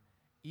wedding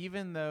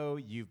even though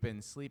you've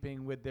been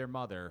sleeping with their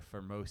mother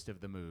for most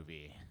of the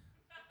movie?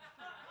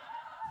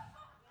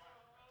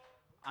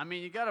 I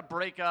mean, you got to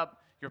break up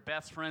your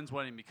best friend's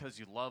wedding because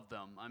you love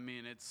them. I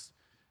mean, it's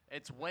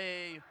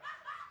way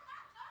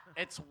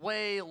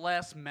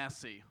less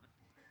messy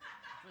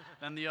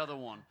than the other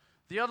one.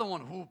 The other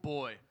one, oh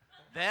boy,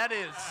 that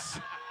is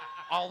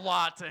a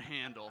lot to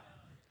handle.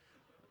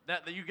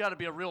 That you got to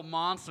be a real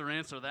monster to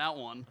answer that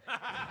one.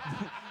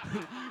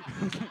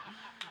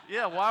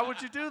 Yeah, why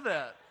would you do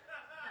that?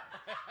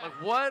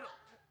 Like what?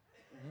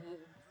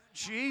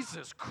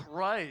 Jesus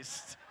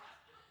Christ.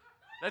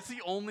 That's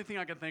the only thing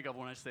I can think of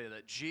when I say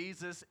that.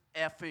 Jesus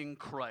effing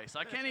Christ.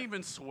 I can't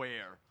even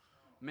swear.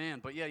 Man,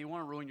 but yeah, you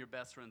want to ruin your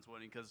best friend's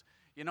wedding because,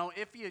 you know,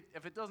 if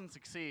it doesn't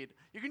succeed,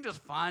 you can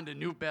just find a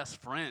new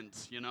best friend,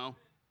 you know?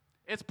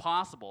 It's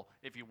possible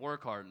if you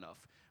work hard enough.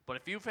 But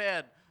if you've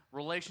had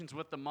relations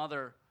with the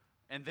mother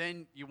and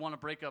then you want to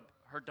break up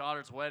her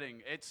daughter's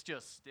wedding, it's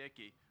just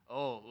sticky.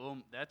 Oh,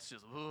 that's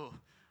just, ooh.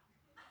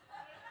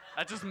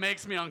 That just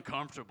makes me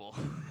uncomfortable.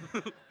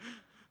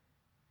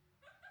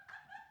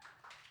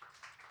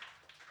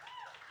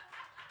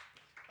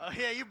 Oh,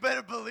 yeah, you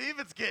better believe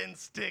it's getting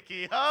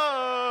sticky.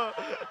 Oh!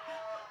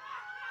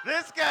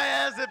 This guy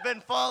hasn't been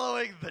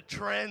following the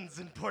trends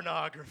in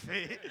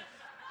pornography.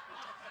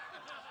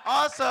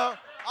 Also,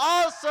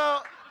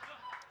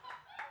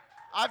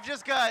 I've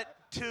just got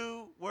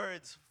 2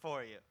 words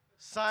for you.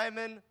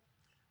 Simon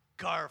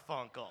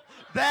Garfunkel.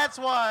 That's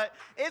why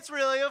it's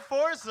really a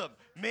foursome.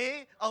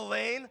 Me,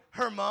 Elaine,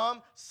 her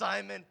mom,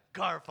 Simon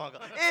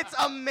Garfunkel. It's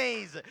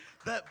amazing.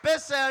 The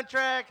best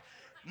soundtrack.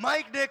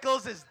 Mike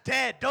Nichols is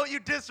dead. Don't you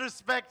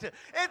disrespect him.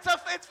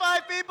 It's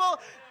 5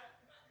 people.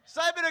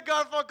 Simon and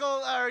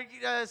Garfunkel are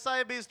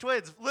Siamese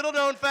twins. Little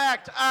known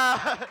fact.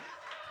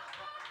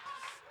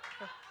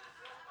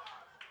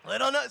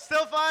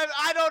 Still 5.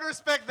 I don't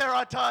respect their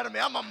autonomy.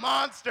 I'm a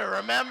monster,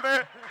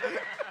 remember?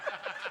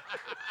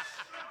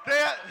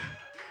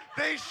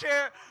 They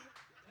share.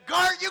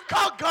 You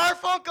call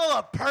Garfunkel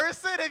a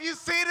person? Have you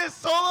seen his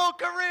solo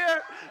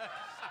career?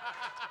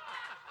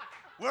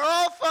 We're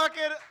all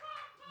fucking.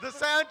 The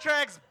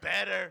soundtrack's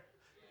better.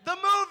 The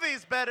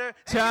movie's better.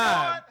 And you know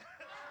Time. what?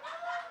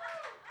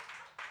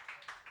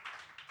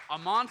 A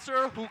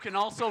monster who can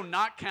also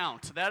not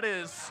count. That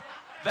is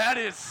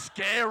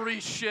scary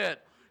shit.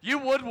 You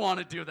would want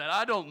to do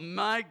that.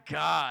 My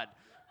God.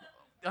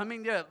 I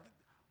mean, yeah,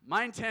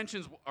 my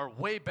intentions are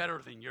way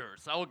better than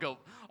yours.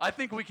 I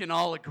think we can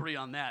all agree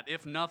on that,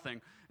 if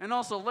nothing. And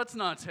also, let's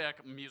not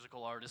attack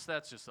musical artists.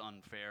 That's just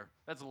unfair.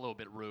 That's a little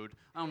bit rude.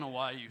 I don't know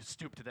why you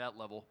stoop to that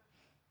level.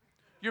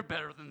 You're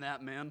better than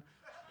that, man.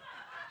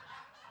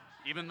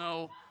 Even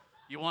though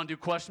you want to do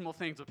questionable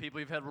things with people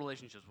you've had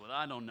relationships with.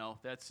 I don't know.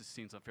 That just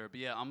seems unfair.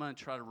 But yeah, I'm going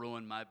to try to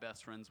ruin my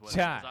best friend's wedding.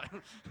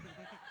 Time.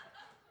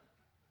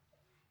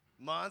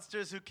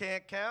 Monsters who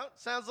can't count?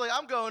 Sounds like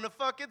I'm going to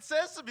fucking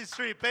Sesame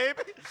Street,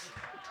 baby.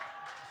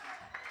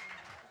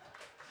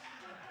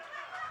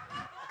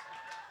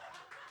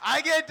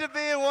 I get to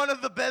be in one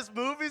of the best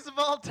movies of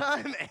all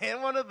time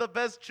and one of the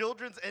best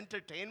children's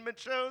entertainment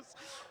shows.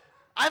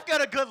 I've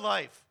got a good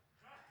life.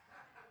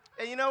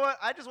 And you know what?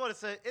 I just want to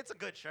say, it's a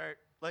good shirt.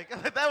 Like,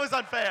 that was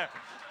unfair.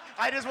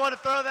 I just want to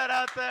throw that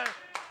out there.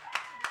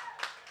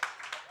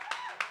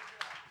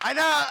 I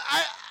know,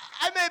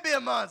 I may be a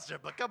monster,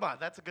 but come on,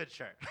 that's a good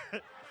shirt.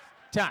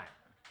 Time.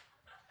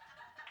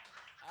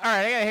 All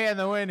right, I got to hand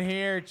the win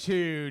here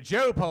to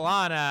Joe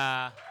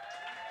Polana.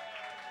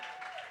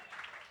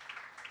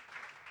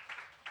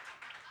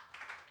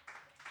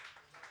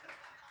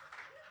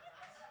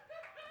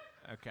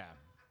 Okay.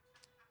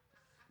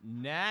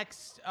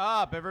 Next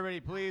up, everybody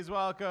please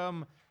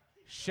welcome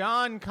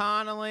Sean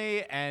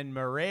Connolly and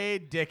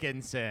Mairead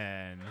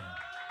Dickinson.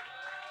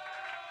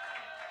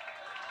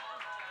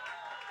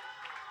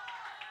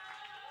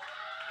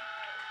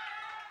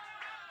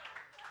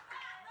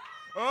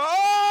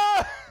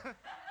 Oh!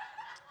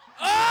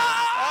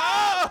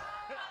 Oh!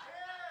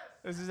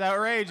 This is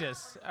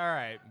outrageous. All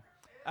right.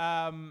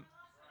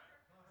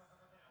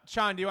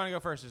 Sean, do you want to go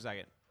first or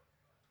second?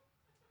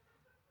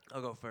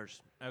 I'll go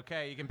first.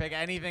 Okay, you can pick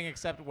anything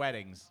except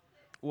weddings.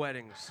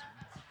 Weddings.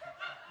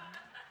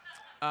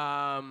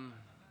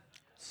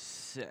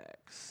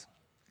 Sex.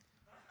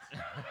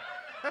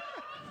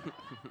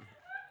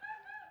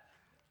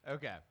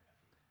 Okay.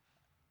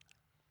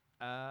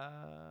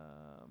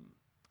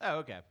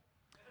 Okay.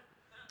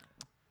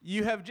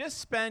 You have just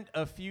spent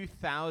a few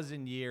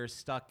thousand years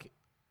stuck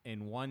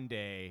in one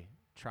day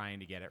trying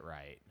to get it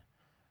right.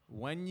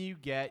 When you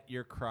get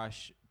your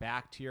crush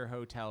back to your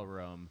hotel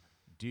room,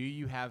 do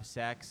you have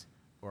sex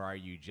or are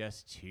you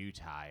just too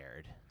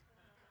tired?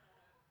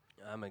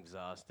 I'm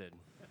exhausted.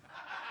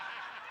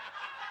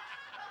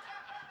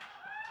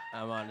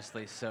 I'm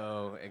honestly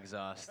so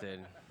exhausted.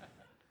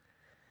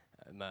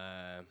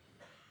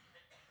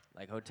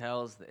 Like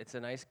hotels, it's a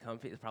nice,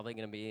 comfy. It's probably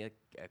gonna be a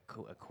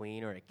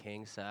queen or a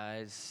king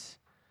size.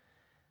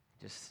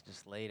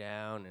 Just lay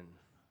down and.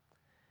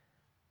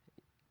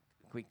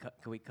 Can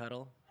we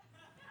cuddle?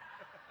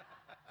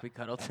 Can we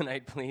cuddle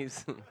tonight,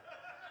 please?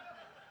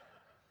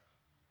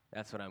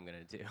 That's what I'm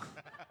gonna do.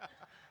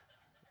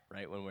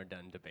 Right when we're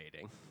done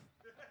debating.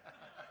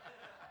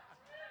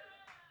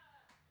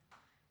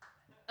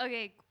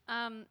 Okay,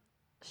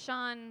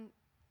 Sean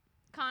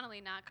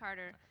Connolly, not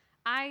Carter.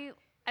 I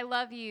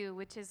love you,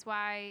 which is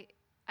why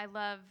I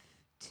love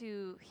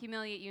to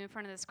humiliate you in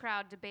front of this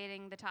crowd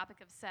debating the topic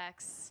of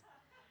sex.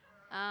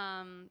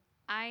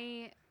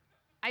 I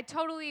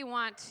totally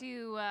want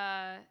to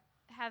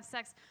have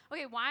sex.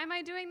 Okay, why am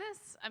I doing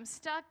this? I'm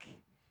stuck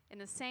in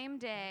the same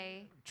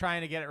day.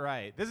 Trying to get it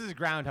right. This is a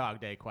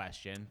Groundhog Day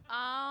question.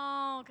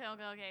 Oh,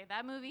 okay.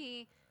 That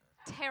movie,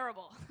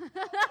 terrible.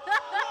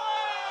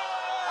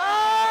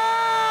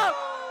 Oh!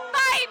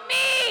 Fight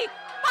me!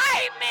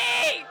 Fight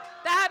me!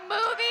 That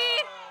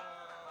movie.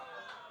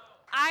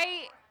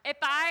 If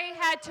I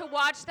had to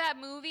watch that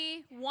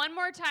movie one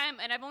more time,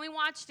 and I've only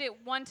watched it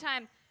one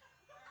time,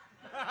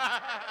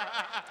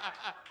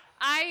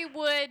 I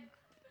would,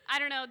 I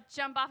don't know,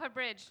 jump off a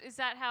bridge. Is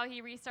that how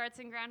he restarts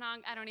in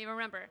Groundhog? I don't even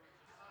remember.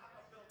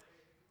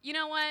 You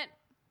know what?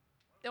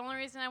 The only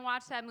reason I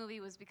watched that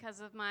movie was because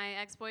of my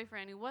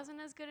ex-boyfriend, who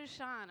wasn't as good as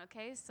Sean,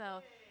 okay?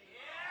 So.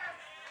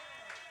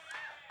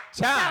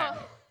 Time.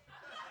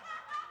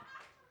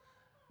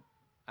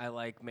 I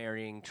like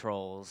marrying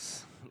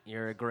trolls.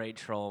 You're a great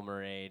troll,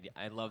 Mairead.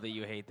 I love that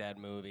you hate that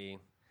movie.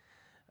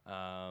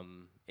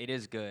 It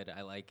is good.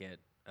 I like it.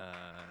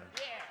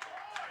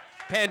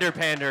 Pander,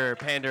 pander,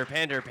 pander,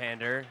 pander,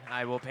 pander.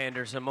 I will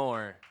pander some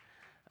more.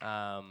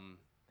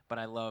 But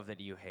I love that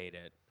you hate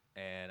it,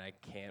 and I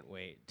can't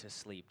wait to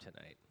sleep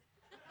tonight.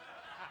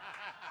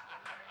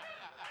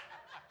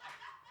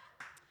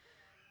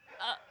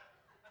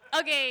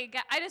 Okay,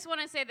 I just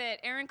want to say that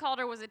Aaron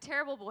Calder was a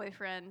terrible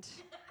boyfriend.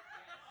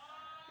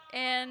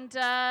 And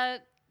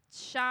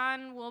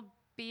Sean will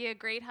be a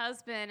great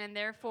husband, and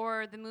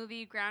therefore the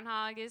movie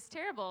Groundhog is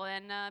terrible,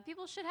 and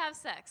people should have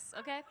sex,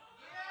 okay?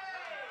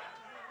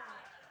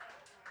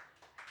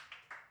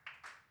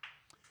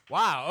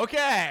 Wow,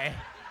 okay.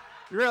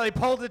 You really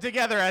pulled it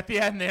together at the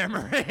end there,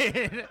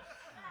 Mairead.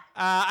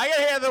 I got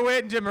to hand the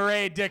win to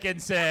Mairead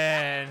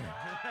Dickinson.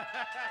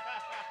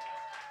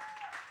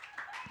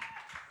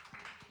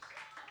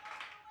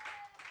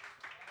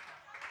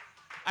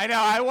 I know,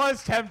 I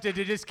was tempted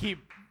to just keep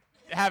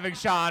having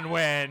Sean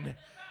win,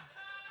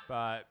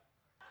 but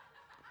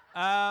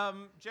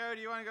Joe, do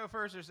you want to go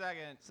first or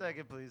second?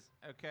 Second, please.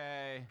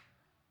 Okay.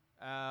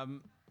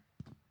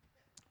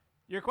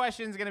 Your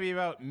question is going to be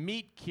about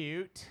meet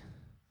cute.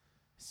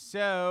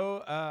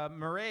 So,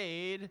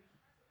 Mairead,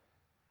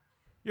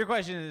 your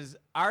question is: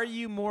 are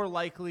you more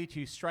likely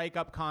to strike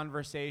up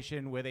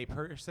conversation with a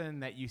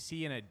person that you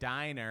see in a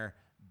diner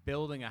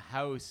building a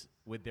house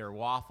with their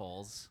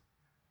waffles,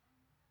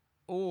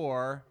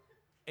 or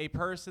a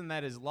person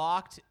that is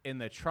locked in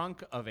the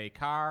trunk of a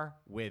car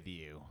with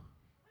you?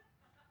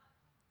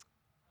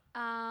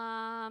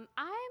 I'm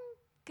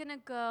gonna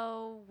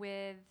go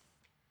with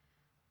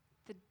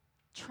the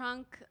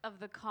trunk of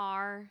the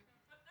car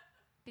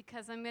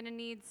because I'm gonna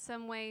need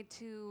some way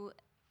to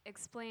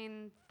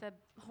explain the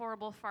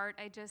horrible fart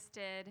I just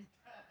did.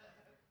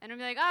 And I'm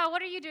like, oh,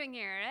 what are you doing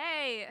here?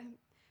 Hey,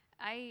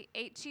 I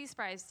ate cheese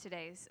fries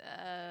today.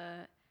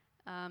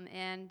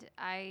 And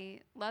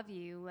I love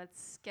you.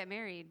 Let's get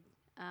married.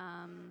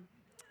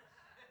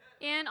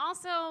 And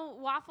also,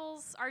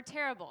 waffles are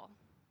terrible.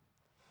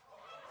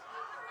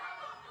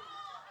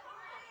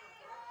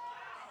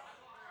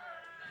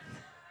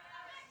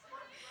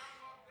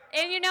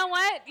 And you know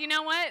what? You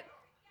know what?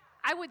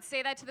 I would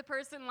say that to the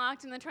person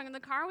locked in the trunk of the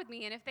car with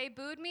me, and if they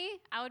booed me,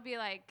 I would be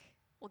like,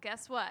 well,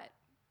 guess what?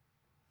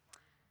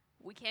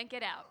 We can't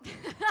get out.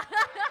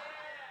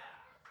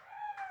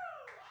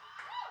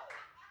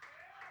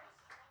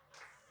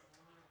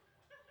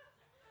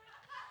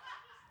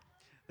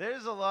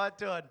 There's a lot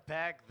to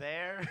unpack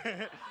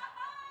there.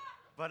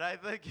 But I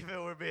think if it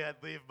were me,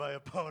 I'd leave my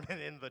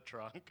opponent in the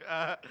trunk.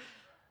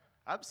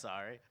 I'm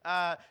sorry.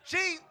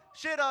 She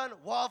shit on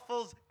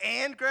waffles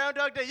and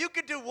Groundhog Day. You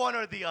could do one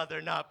or the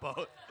other, not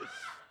both.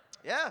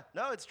 Yeah,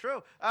 no, it's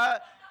true.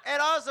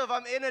 And also, if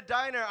I'm in a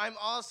diner, I'm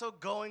also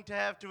going to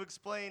have to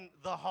explain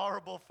the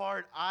horrible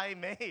fart I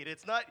made.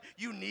 It's not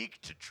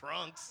unique to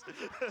trunks.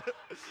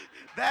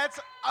 That's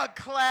a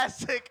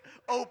classic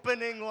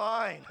opening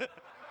line.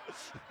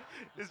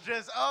 It's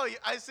just, oh,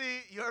 I see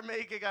you're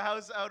making a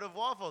house out of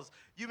waffles.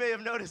 You may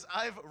have noticed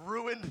I've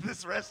ruined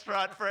this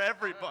restaurant for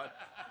everyone.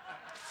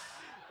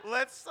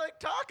 Let's,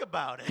 talk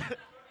about it.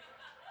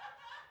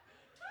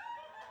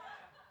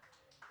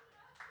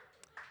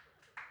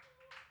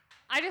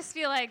 I just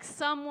feel like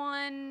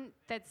someone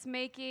that's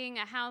making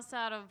a house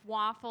out of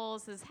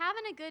waffles is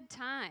having a good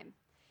time.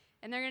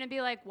 And they're going to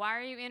be like, why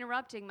are you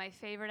interrupting my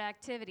favorite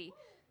activity?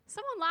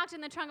 Someone locked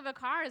in the trunk of a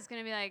car is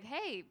going to be like,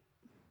 hey,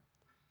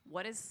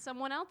 what is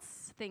someone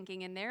else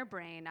thinking in their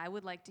brain? I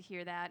would like to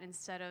hear that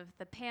instead of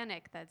the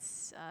panic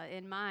that's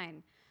in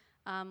mine.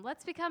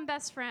 Let's become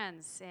best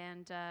friends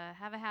and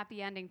have a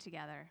happy ending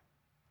together.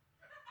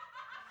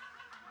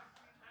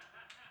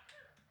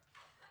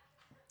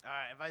 All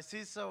right, if I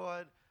see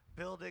someone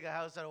building a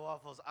house out of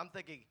waffles, I'm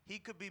thinking he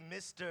could be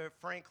Mr.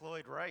 Frank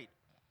Lloyd Wright.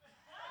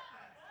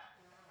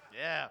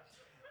 Yeah.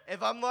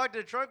 If I'm locked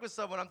in a trunk with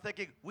someone, I'm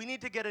thinking we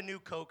need to get a new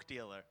Coke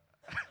dealer.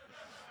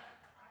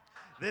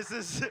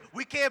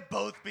 We can't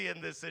both be in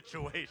this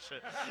situation.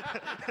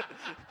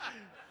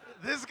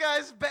 This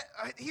guy's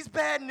he's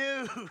bad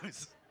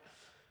news.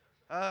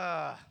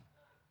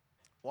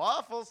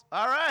 Waffles,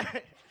 all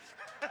right.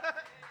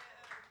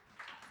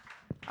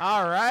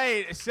 All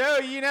right. So,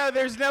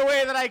 there's no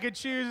way that I could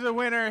choose a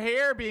winner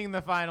here being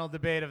the final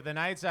debate of the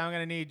night. So I'm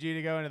going to need you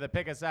to go into the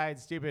Pick a Side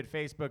Stupid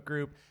Facebook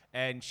group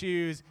and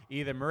choose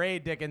either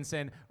Mairead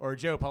Dickinson or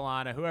Joe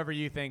Polana, whoever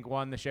you think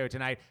won the show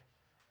tonight.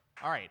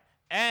 All right.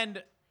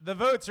 And the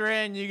votes are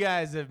in. You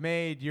guys have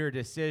made your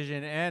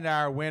decision. And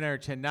our winner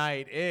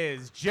tonight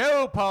is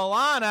Joe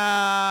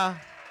Polana.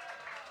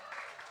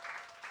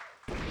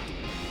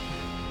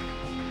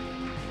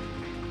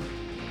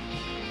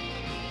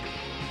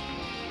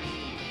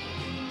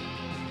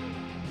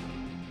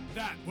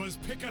 That was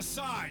Pick a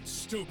Side,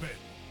 Stupid.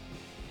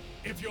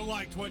 If you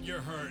liked what you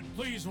heard,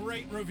 please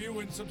rate, review,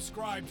 and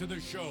subscribe to the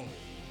show.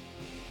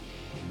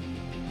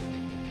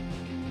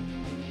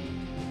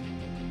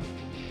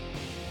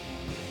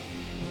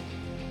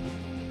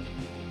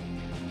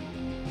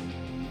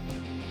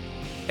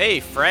 Hey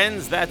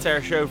friends, that's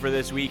our show for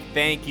this week.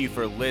 Thank you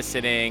for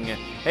listening.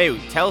 Hey,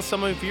 tell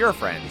some of your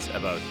friends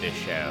about this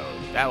show.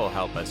 That will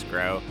help us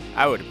grow.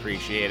 I would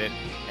appreciate it.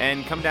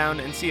 And come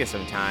down and see us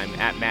sometime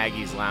at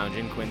Maggie's Lounge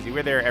in Quincy.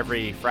 We're there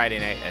every Friday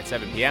night at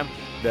 7 p.m.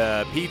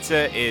 The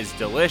pizza is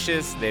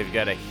delicious. They've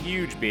got a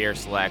huge beer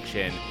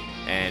selection,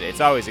 and it's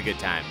always a good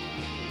time.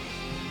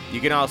 You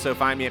can also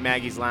find me at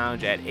Maggie's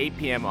Lounge at 8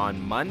 p.m.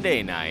 on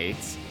Monday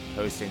nights,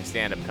 hosting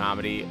stand-up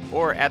comedy,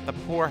 or at the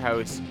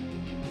Poorhouse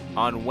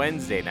on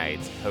Wednesday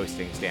nights,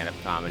 hosting stand-up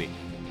comedy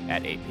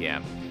at 8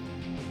 p.m.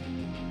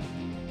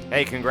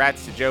 Hey,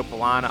 congrats to Joe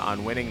Polana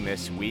on winning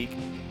this week.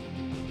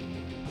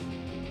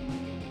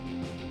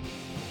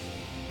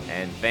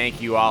 And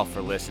thank you all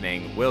for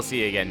listening. We'll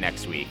see you again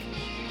next week.